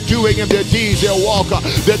regulate their doing and their deeds, their walk,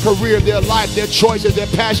 their career, their life, their choices, their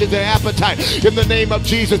passions, their appetite. In the name of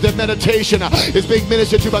Jesus, their meditation is being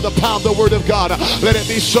ministered to by the power of the word of God. Let it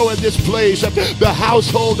be so in this place, the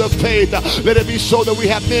household of faith. Let it be so that we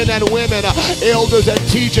have men and women, elders and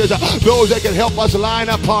teachers, those that can help us line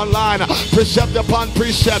upon line, precept upon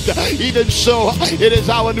precept. Even so, it is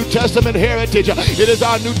our New Testament heritage. It is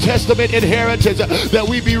our New Testament inheritance that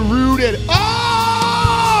we be rooted.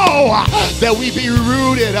 Oh! that we be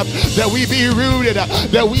rooted, that we be rooted,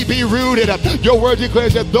 that we be rooted. Your word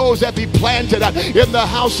declares that those that be planted in the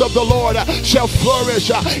house of the Lord shall flourish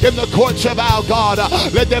in the courts of our God.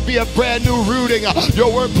 Let there be a brand new rooting.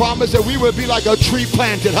 Your word promised that we would be like a tree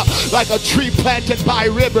planted by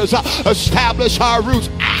rivers. Establish our roots.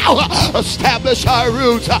 Establish our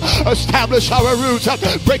roots. Establish our roots.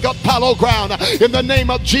 Break up fallow ground in the name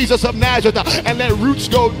of Jesus of Nazareth, and let roots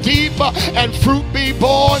go deep and fruit be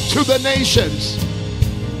born to the nations.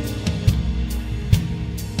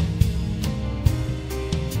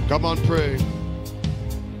 Come on, pray.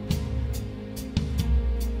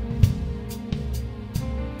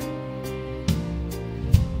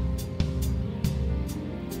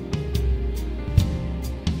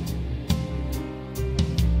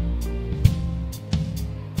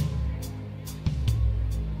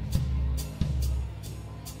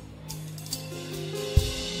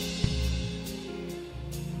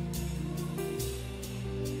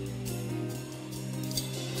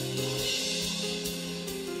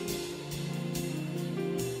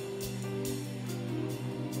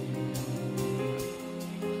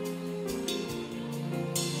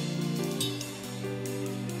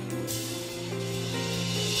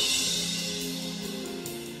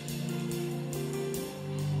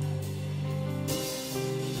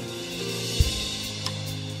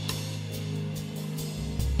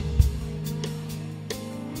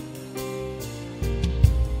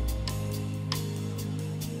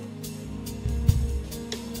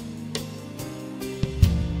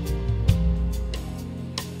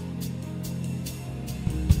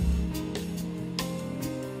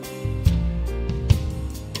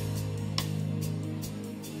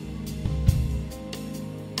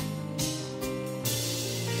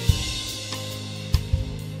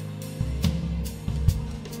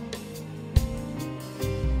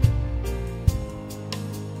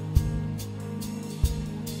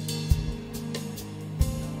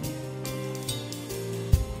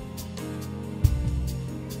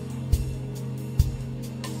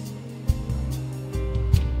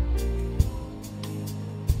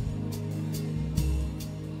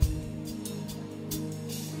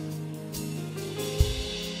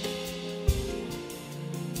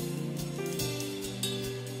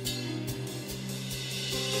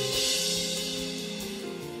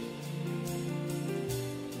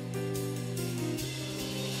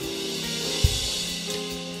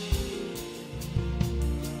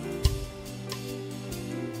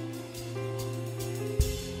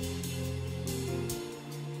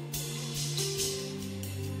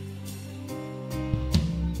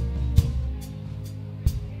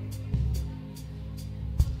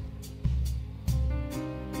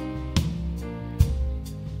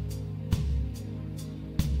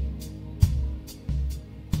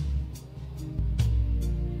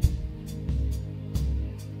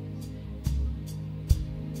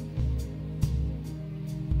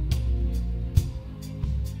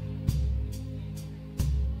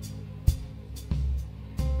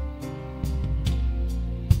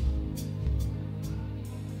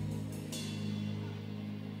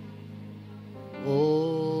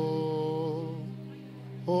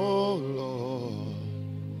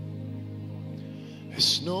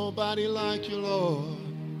 There's nobody like you, Lord.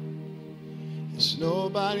 There's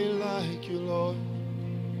nobody like you, Lord.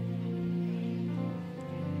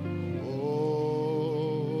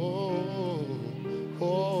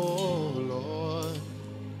 Oh, Lord.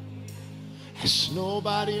 There's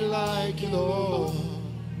nobody like you, Lord.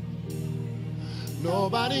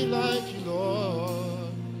 Nobody like you, Lord.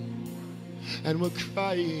 And we're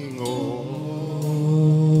crying,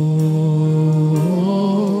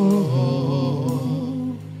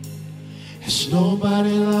 there's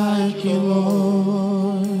nobody like you,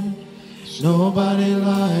 Lord. There's nobody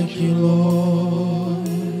like you, Lord.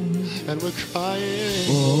 And we're crying,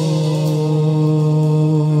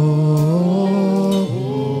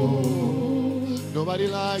 nobody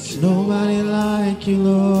like you, nobody like you,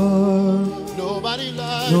 Lord. Nobody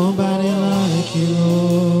like you,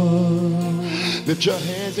 Lord. Lift your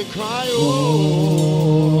hands and cry,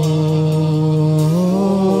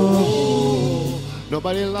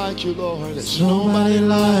 nobody like you, Lord. There's nobody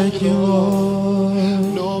like you, Lord.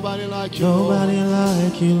 Nobody like you, Lord. Nobody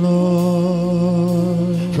like you,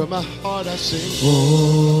 Lord. From my heart I sing,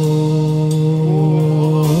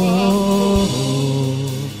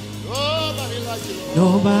 nobody like you, Lord.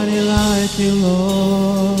 Nobody like you,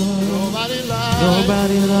 Lord.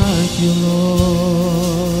 Nobody like you,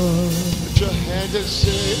 Lord. Put your hands and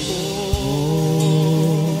say,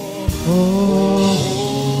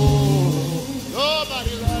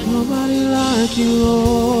 nobody like you,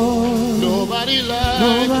 Lord. Nobody like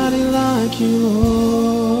you,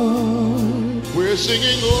 Lord. We're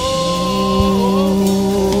singing, oh,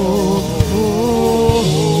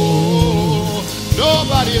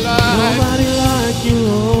 nobody like you,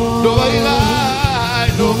 Lord. Nobody like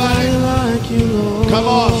you, Lord. Come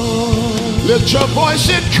on, lift your voice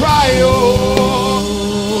and cry, oh,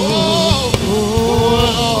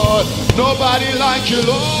 Lord. Nobody like you,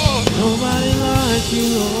 Lord. Nobody like you,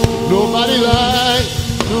 Lord. Nobody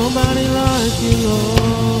like you, Lord.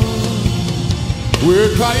 We're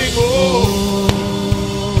crying, oh,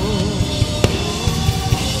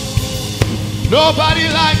 nobody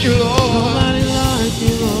like you, Lord. Nobody like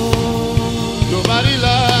you, Lord. Nobody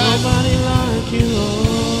like you,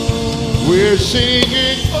 Lord. We're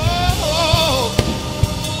singing, oh,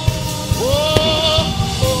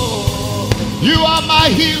 you are my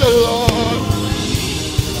healer, Lord.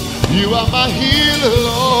 You are my healer,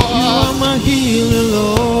 Lord. You are my healer,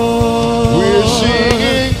 Lord. We're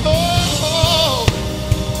singing,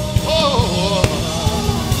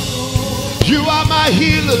 you are my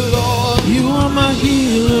healer, Lord. You are my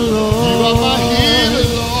healer, Lord. You are my healer,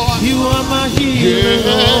 Lord. You are my healer,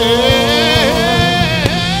 Lord.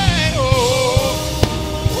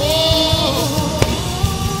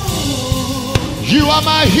 You are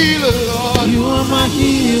my healer, Lord. You are my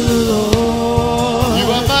healer, Lord. You are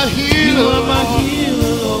my healer, you are my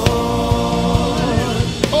healer, Lord.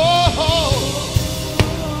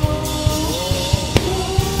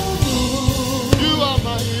 You are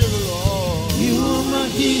my healer, Lord. You are my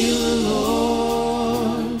healer,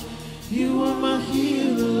 Lord. You are my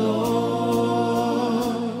healer,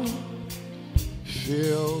 Lord.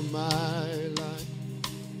 Fill my life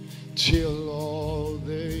till all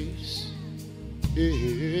this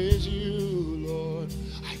is you, Lord.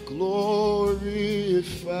 I glorify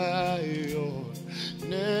your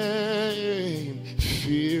name.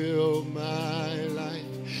 Fill my life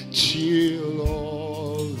till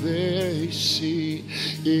all they see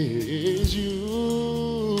is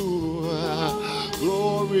you. I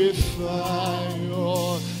glorify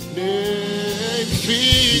your name.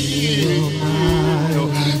 Fill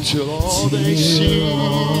till all they see,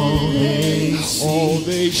 all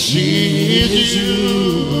they see is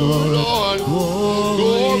you, Lord.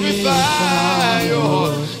 Glorify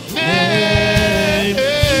your name.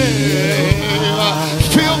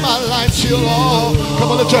 Fill my life till all,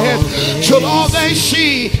 come on, lift your hands, till all they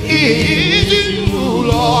see is you,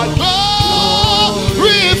 Lord. Glorify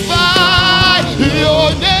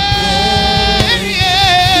your name.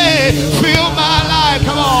 Fill my life,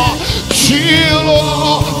 come on, till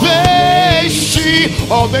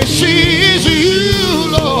all they see is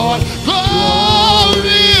you, Lord. Glorify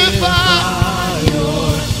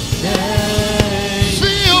your name.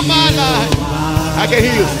 Fill my life. I can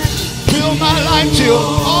hear you. Fill my life till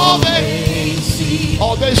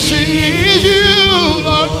all they see is you,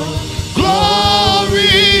 Lord. Glorify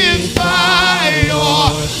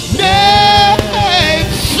your name.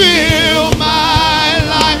 Fill my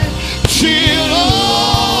life till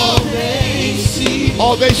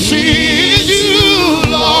all they see is you,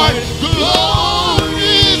 Lord.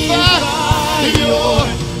 Glorify your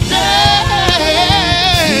name.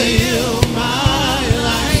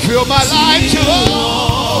 Fill my life till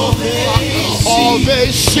all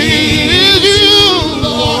they see is you,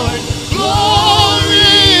 Lord. Glorify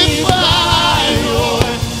your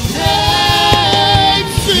name.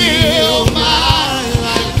 Fill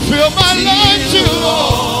my life till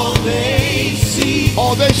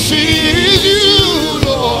all they see is you,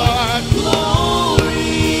 Lord. Glorify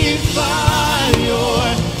your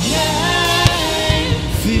name.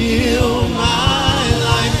 Fill my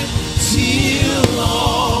life till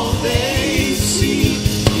all they see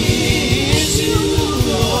is you,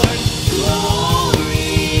 Lord. Glorify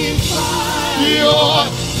your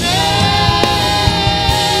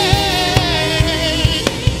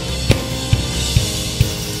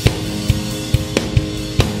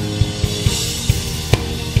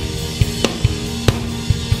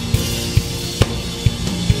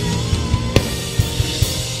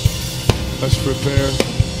Let's prepare.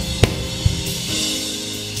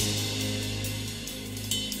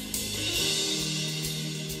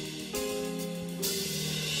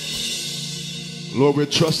 Lord, we're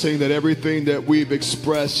trusting that everything that we've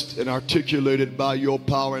expressed and articulated by your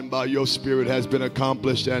power and by your spirit has been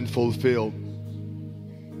accomplished and fulfilled.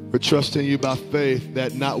 We're trusting you by faith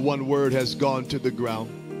that not one word has gone to the ground,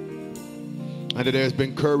 and that there has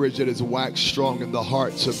been courage that has waxed strong in the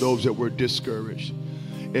hearts of those that were discouraged.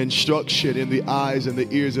 Instruction in the eyes and the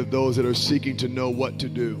ears of those that are seeking to know what to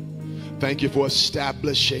do. Thank you for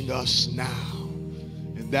establishing us now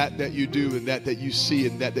in that you do and that you see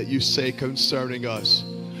and that you say concerning us.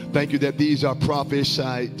 Thank you that these are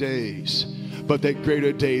prophesied days, but that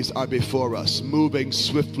greater days are before us, moving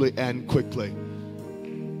swiftly and quickly.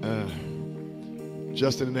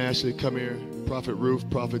 Justin and Ashley, come here. Prophet Ruth,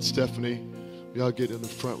 Prophet Stephanie, y'all get in the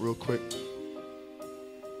front real quick.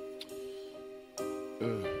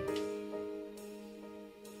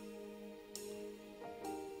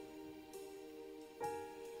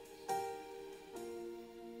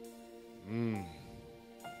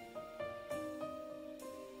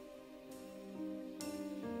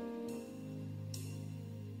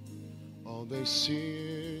 All they see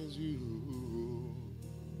is you.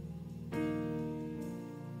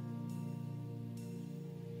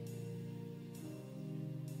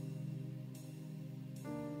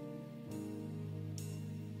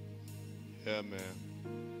 Yeah, man.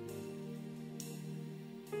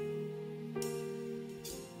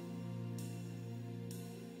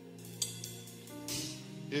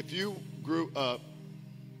 If you grew up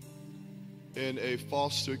in a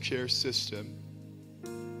foster care system,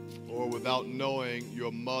 or without knowing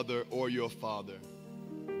your mother or your father,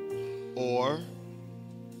 or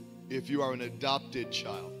if you are an adopted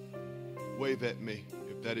child, wave at me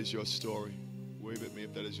if that is your story. Wave at me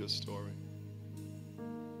if that is your story.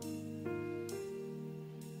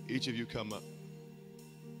 Each of you come up.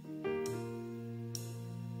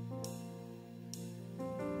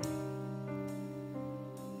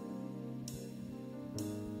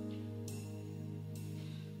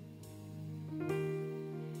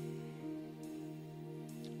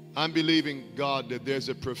 I'm believing, God, that there's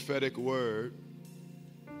a prophetic word.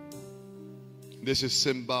 This is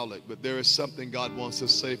symbolic, but there is something God wants to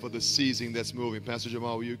say for the season that's moving. Pastor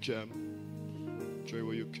Jamal, will you come? Trey,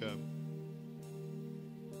 will you come?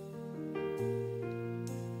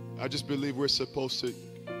 I just believe we're supposed to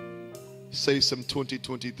say some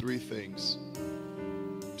 2023 things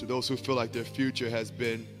to those who feel like their future has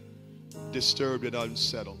been disturbed and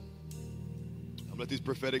unsettled. I'm going to let these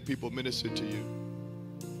prophetic people minister to you.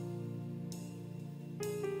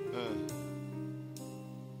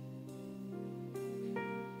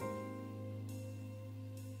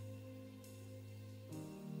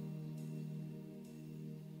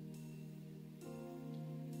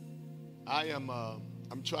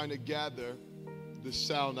 I'm trying to gather the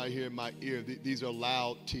sound I hear in my ear. These are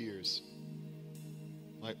loud tears,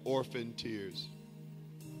 like orphan tears.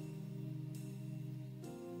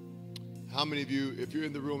 How many of you, if you're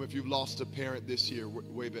in the room, if you've lost a parent this year,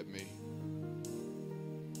 wave at me.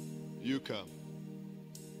 You come.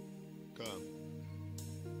 Come.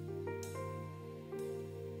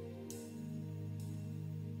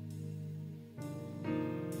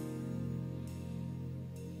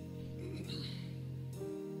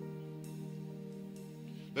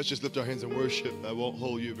 Let's just lift our hands and worship. I won't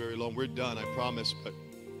hold you very long. We're done, I promise, but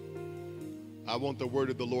I want the word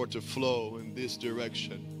of the Lord to flow in this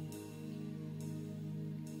direction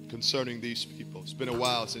concerning these people. It's been a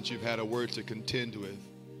while since you've had a word to contend with.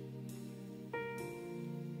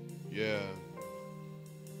 Yeah.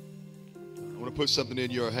 I want to put something in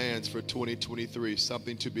your hands for 2023,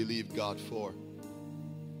 something to believe God for,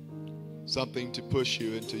 something to push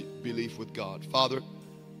you into belief with God. Father,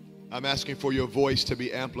 I'm asking for your voice to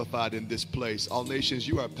be amplified in this place. All nations,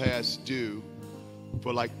 you are past due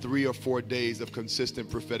for like 3 or 4 days of consistent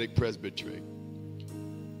prophetic presbytery.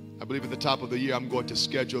 I believe at the top of the year, I'm going to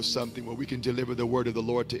schedule something where we can deliver the word of the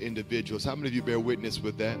Lord to individuals. How many of you bear witness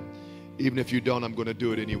with that? Even if you don't, I'm going to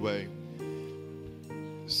do it anyway.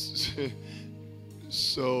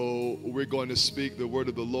 So we're going to speak the word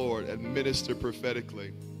of the Lord and minister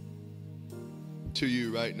prophetically to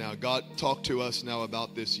you right now. God, talk to us now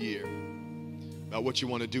about this year, about what you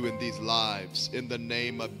want to do in these lives, in the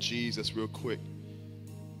name of Jesus, real quick.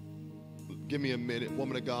 Give me a minute.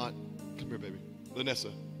 Woman of God, come here, baby. Vanessa.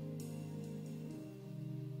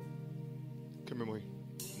 Come here, Moheen.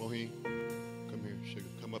 Moheen, come here. Sugar,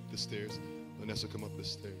 come up the stairs. Vanessa, come up the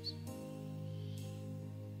stairs.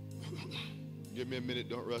 Give me a minute.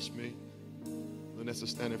 Don't rush me. Vanessa,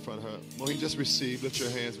 stand in front of her. Moheen, just receive. Lift your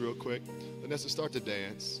hands real quick. Vanessa, start to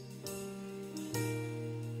dance.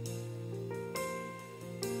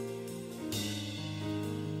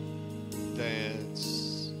 Dance.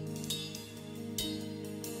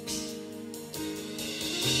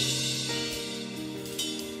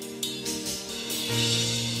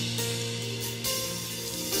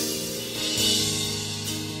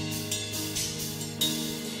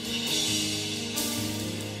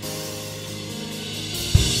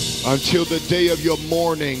 Until the day of your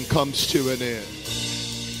mourning comes to an end.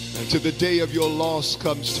 Until the day of your loss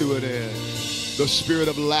comes to an end. The spirit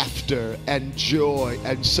of laughter and joy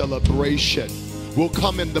and celebration will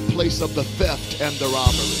come in the place of the theft and the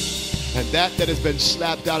robbery. And that has been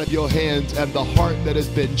slapped out of your hands and the heart that has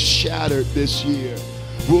been shattered this year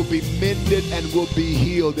will be mended and will be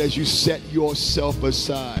healed as you set yourself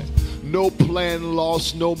aside. No plan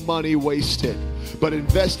lost, no money wasted, but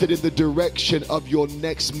invested in the direction of your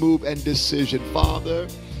next move and decision. Father,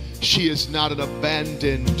 she is not an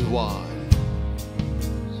abandoned one.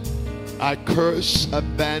 I curse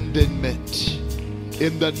abandonment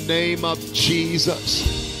in the name of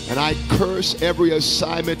Jesus. And I curse every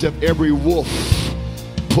assignment of every wolf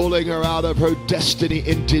pulling her out of her destiny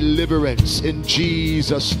in deliverance in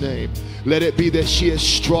Jesus' name. Let it be that she is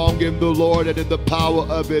strong in the Lord and in the power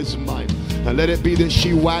of his might. And let it be that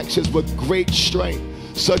she waxes with great strength,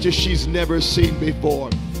 such as she's never seen before.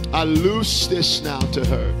 I loose this now to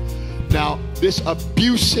her. Now, this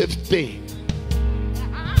abusive thing,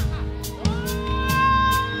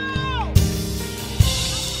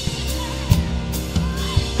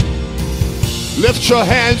 lift your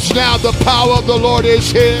hands now. The power of the Lord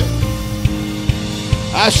is here.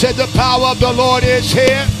 I said the power of the Lord is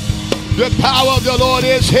here. The power of the Lord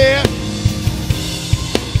is here.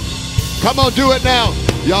 Come on, do it now.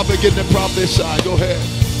 Y'all begin to prophesy. Go ahead.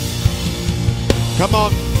 Come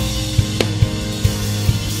on.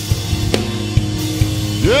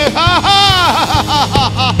 Yeah.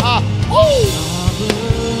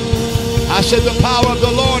 I said the power of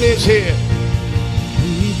the Lord is here.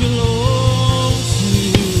 We belong to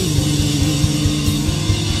you.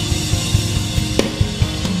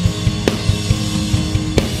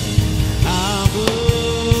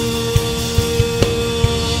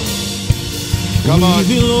 Come on.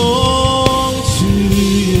 We belong to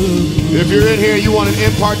you. If you're in here, you want an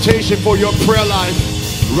impartation for your prayer life,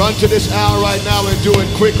 run to this hour right now and do it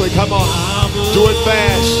quickly. Come on. Do it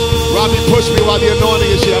fast. Robbie, push me while the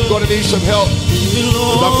anointing is here. I'm going to need some help.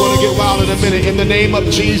 I'm going to get wild in a minute. In the name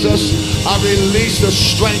of Jesus, I release the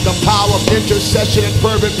strength, the power of intercession and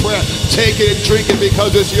fervent prayer. Take it and drink it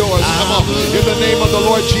because it's yours. Come on. In the name of the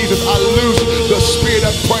Lord Jesus, I loose the spirit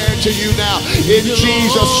of prayer to you now. In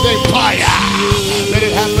Jesus' name, fire. Let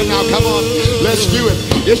it happen now. Come on. Let's do it.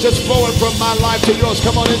 It's just flowing from my life to yours.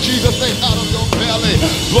 Come on. In Jesus' name, out of your belly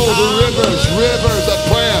flow the rivers, rivers of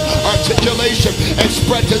prayer, articulation,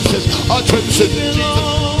 expectancies, utterances. In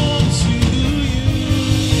Jesus'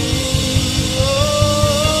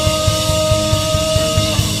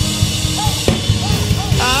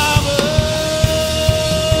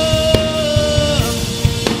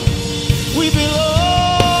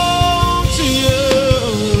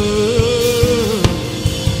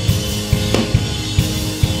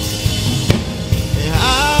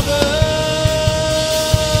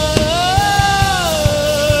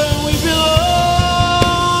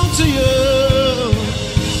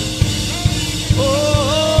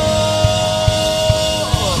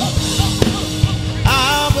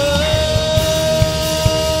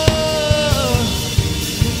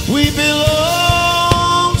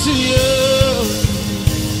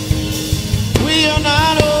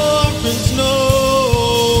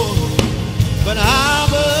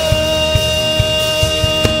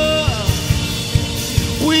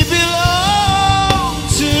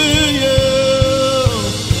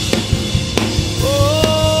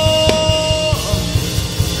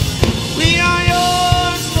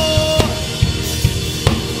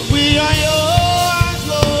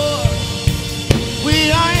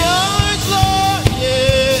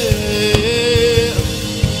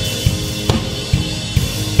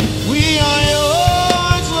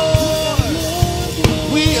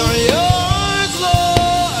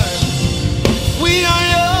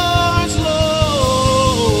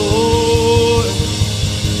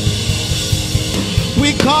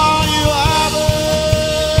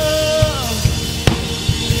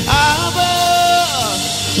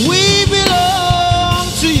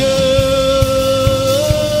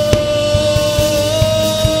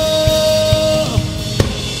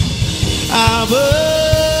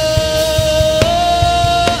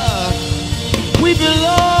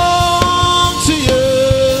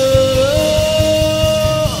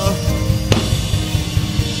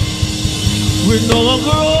 we're no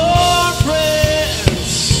longer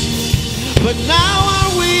orphans, but now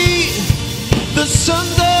are we the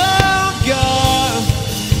sons of God.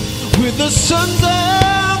 We're the sons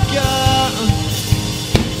of God,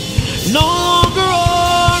 no longer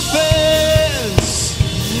orphans,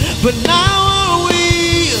 but now are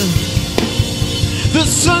we the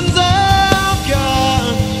sons of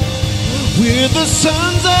God. We're the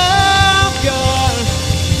sons of God.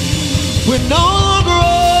 We're no longer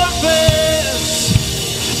orphans,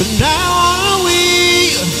 but now are we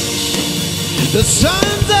the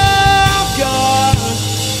sons of God.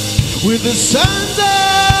 We're the sons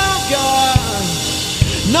of God,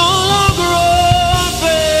 no longer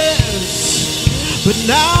orphans, but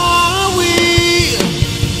now are we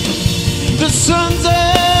the sons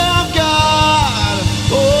of God.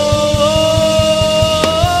 Oh,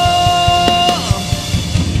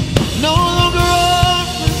 no longer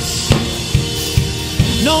orphans,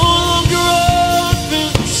 no longer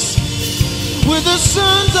orphans. We're the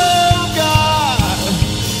sons of God.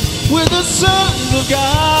 We're the sons of God.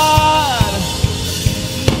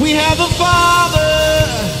 We have a Father,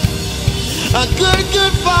 a good,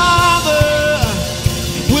 good Father.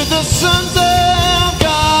 We're the sons of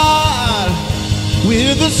God.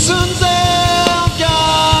 We're the sons of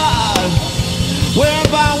God.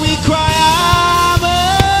 Whereby we cry, Abba.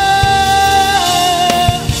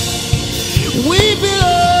 We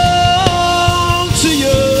belong to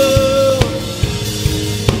you.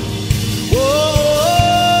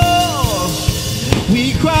 Oh,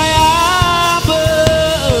 we cry, Abba.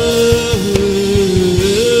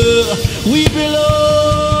 We belong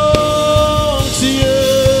to you.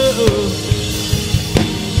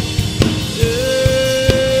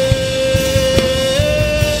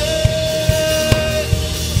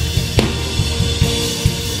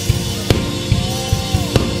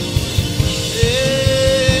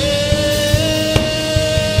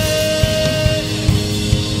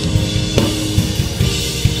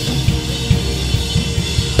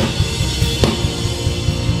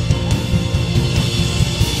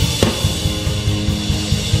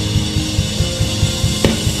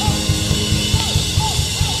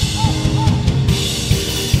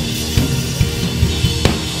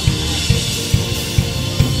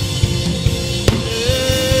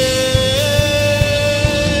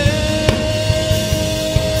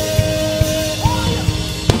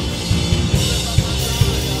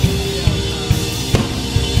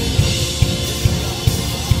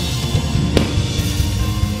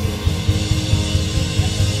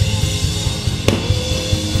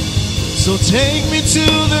 So take me to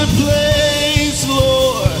the place,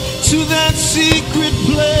 Lord, to that secret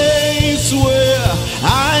place where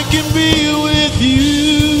I can be with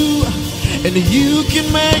you, and you can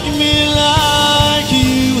make me like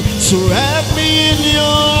you. So wrap me in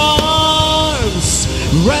your arms,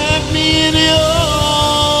 wrap me in your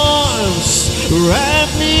arms, wrap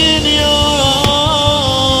me in your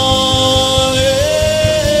arms.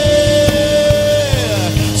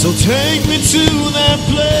 Yeah. So take me to that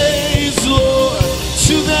place, Lord,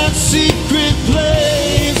 to that secret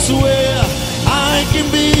place where I can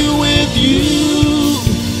be with you,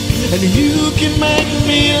 and you can make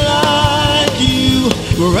me like you.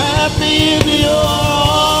 Wrap me in your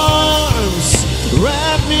arms,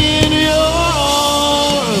 wrap me in your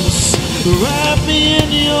arms, wrap me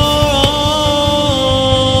in your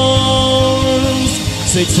arms.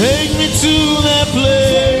 Say, take me to that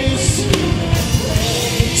place,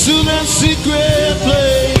 to that secret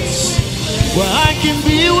place where I can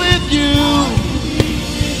be with you.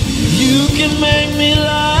 You can make me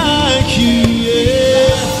like you,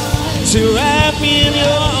 yeah. So wrap me in your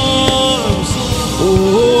arms. Oh,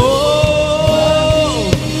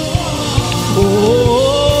 oh, oh.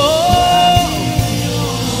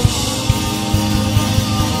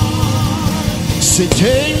 Say,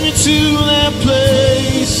 take me to that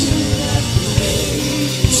place,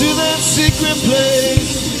 to that secret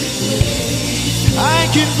place. I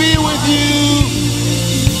can be with you.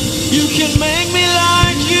 You can make me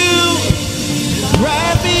like you.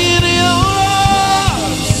 Wrap me in your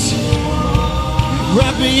arms.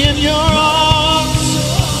 Wrap me in your arms.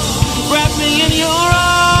 Wrap me in your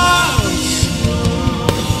arms.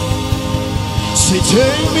 Say,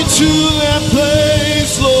 take me to that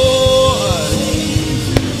place, Lord,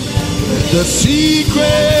 the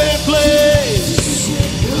secret place,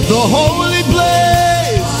 the holy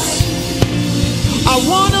place. I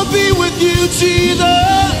want to be with you,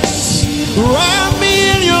 Jesus. Wrap me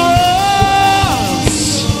in your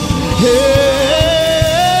arms. Hey,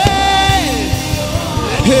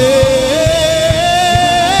 hey.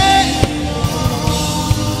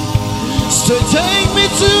 So take me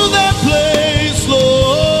to that place,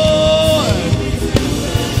 Lord,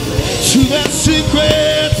 to that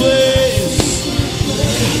secret place.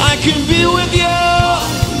 I can be with you.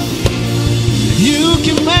 You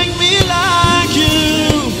can make me like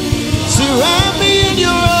you. So wrap me in your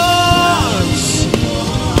arms.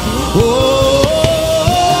 Oh,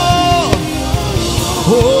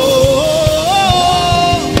 oh, oh.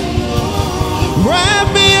 Wrap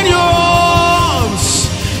me in your arms.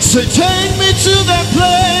 So take me to that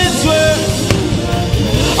place where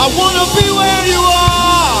I want to be where you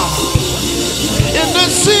are, in the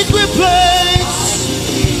secret place.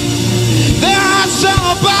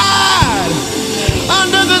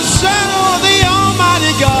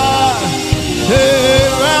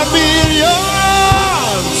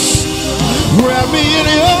 me in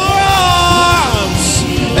your arms.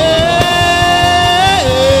 Hey,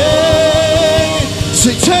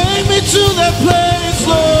 say, take me to that place,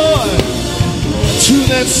 Lord, to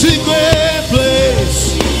that secret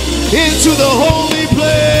place, into the holy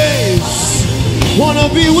place. Wanna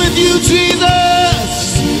be with you, Jesus.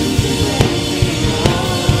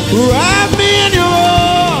 Wrap me in your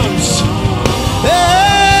arms.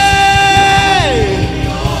 Hey,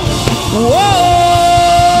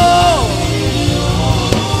 whoa,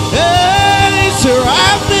 hey, so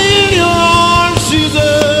wrap me in your arms,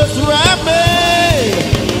 Jesus. Wrap me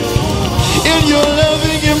in your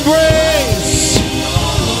loving embrace,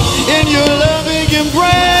 in your loving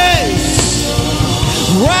embrace.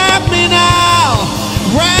 Wrap me now,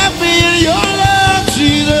 wrap me in your love,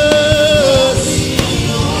 Jesus.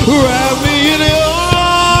 Wrap me in your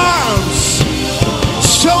arms.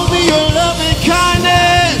 Show me your loving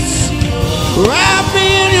kindness. Wrap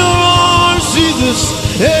me in your arms, Jesus.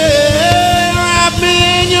 Hey, wrap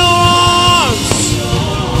me in your arms.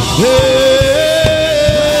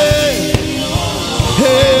 Hey,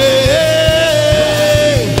 hey,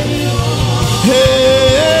 hey,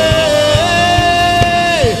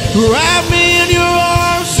 wrap me in your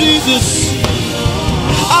arms, Jesus.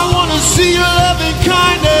 I want to see your loving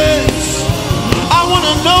kindness. I want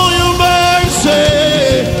to know your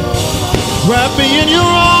mercy. Wrap me in your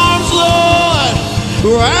arms, Lord.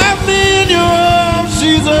 Wrap me in your arms,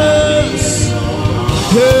 Jesus.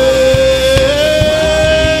 Hey,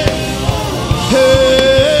 hey,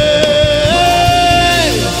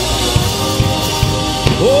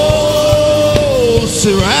 oh, so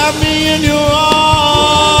wrap me in your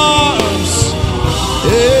arms.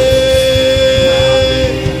 Hey.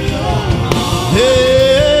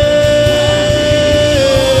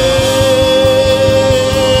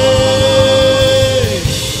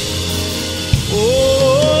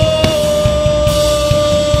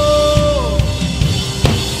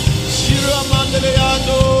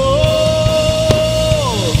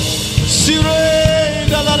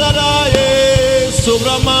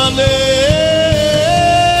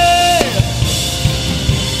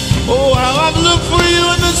 Oh, how I've looked for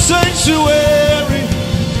you in the sanctuary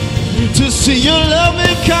to see your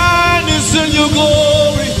loving kindness and your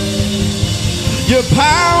glory, your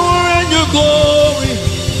power and your glory,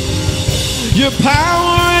 your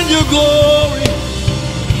power and your glory,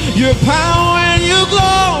 your power and your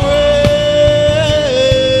glory.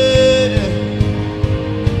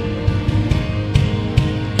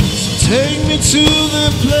 Take me to the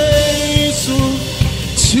place,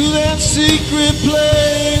 to that secret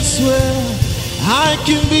place where I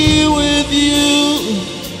can be with you.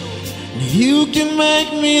 You can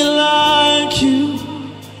make me like you.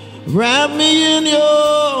 Wrap me in your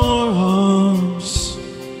arms.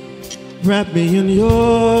 Wrap me in your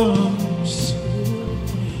arms.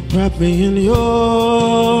 Wrap me in your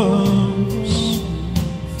arms.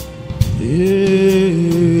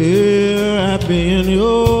 Yeah, wrap me in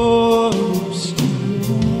your arms.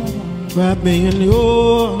 Wrap me in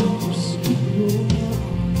your arms.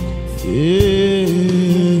 Yeah.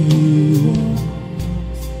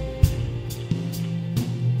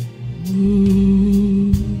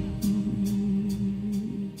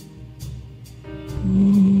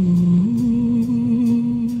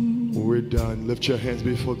 We're done. Lift your hands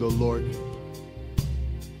before the Lord.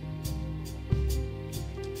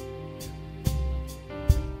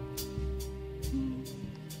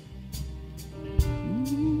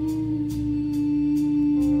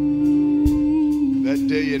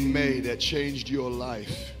 Day in May that changed your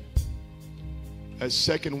life. That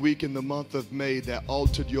second week in the month of May that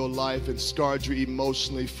altered your life and scarred you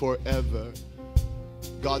emotionally forever.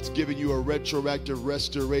 God's giving you a retroactive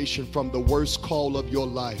restoration from the worst call of your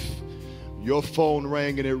life. Your phone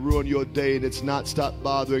rang and it ruined your day and it's not stopped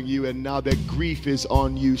bothering you, and now that grief is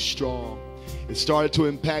on you strong. It started to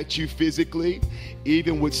impact you physically,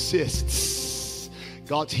 even with cysts.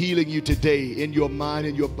 God's healing you today in your mind,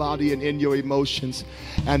 in your body, and in your emotions.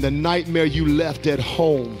 And the nightmare you left at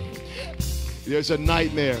home. There's a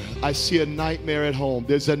nightmare. I see a nightmare at home.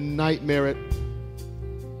 There's a nightmare at...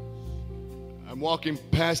 I'm walking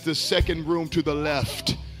past the second room to the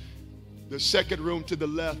left. The second room to the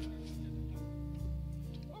left.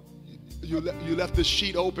 You left the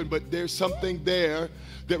sheet open, but there's something there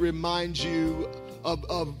that reminds you of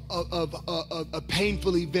a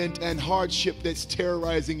painful event and hardship that's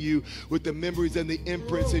terrorizing you with the memories and the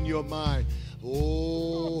imprints in your mind.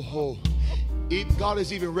 Oh, God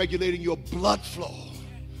is even regulating your blood flow.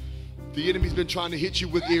 The enemy's been trying to hit you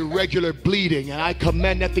with irregular bleeding, and I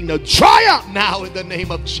command that thing to dry up now in the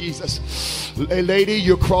name of Jesus. Hey, lady,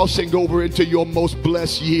 you're crossing over into your most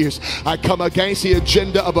blessed years. I come against the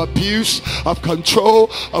agenda of abuse, of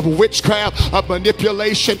control, of witchcraft, of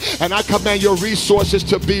manipulation, and I command your resources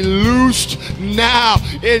to be loosed now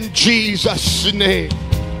in Jesus' name.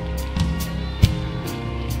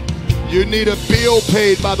 You need a bill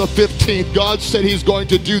paid by the 15th. God said he's going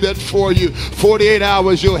to do that for you. 48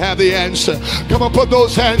 hours, you'll have the answer. Come on, put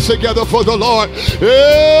those hands together for the Lord.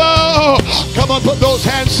 Oh, come on, put those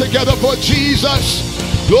hands together for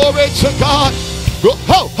Jesus. Glory to God.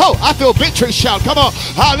 Ho, ho, I feel victory shout. Come on.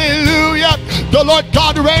 Hallelujah. The Lord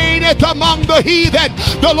God reigneth among the heathen.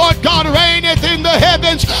 The Lord God reigneth in the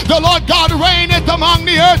heavens. The Lord God reigneth among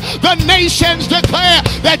the earth. The nations declare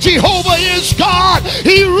that Jehovah is God.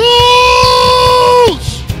 He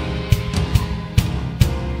rules.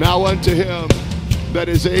 Now unto him that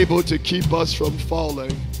is able to keep us from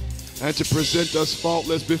falling and to present us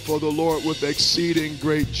faultless before the Lord with exceeding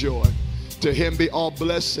great joy. To him be all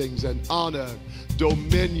blessings and honor,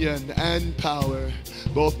 dominion and power,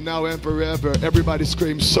 both now and forever. Everybody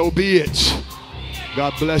scream, so be it.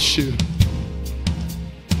 God bless you.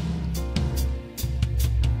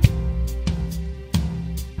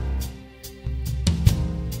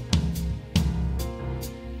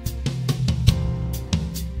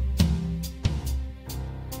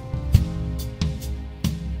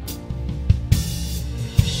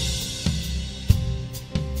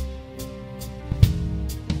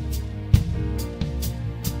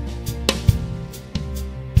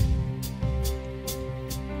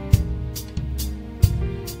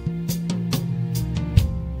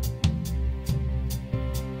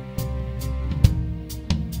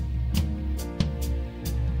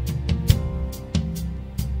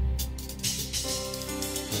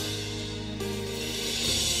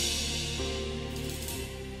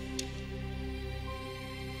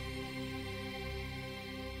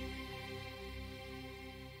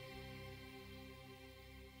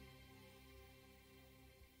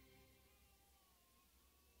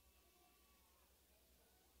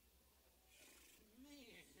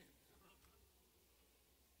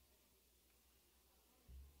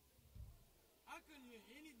 I couldn't hear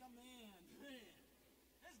any demand. Man,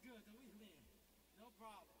 that's good. Man, no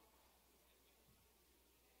problem.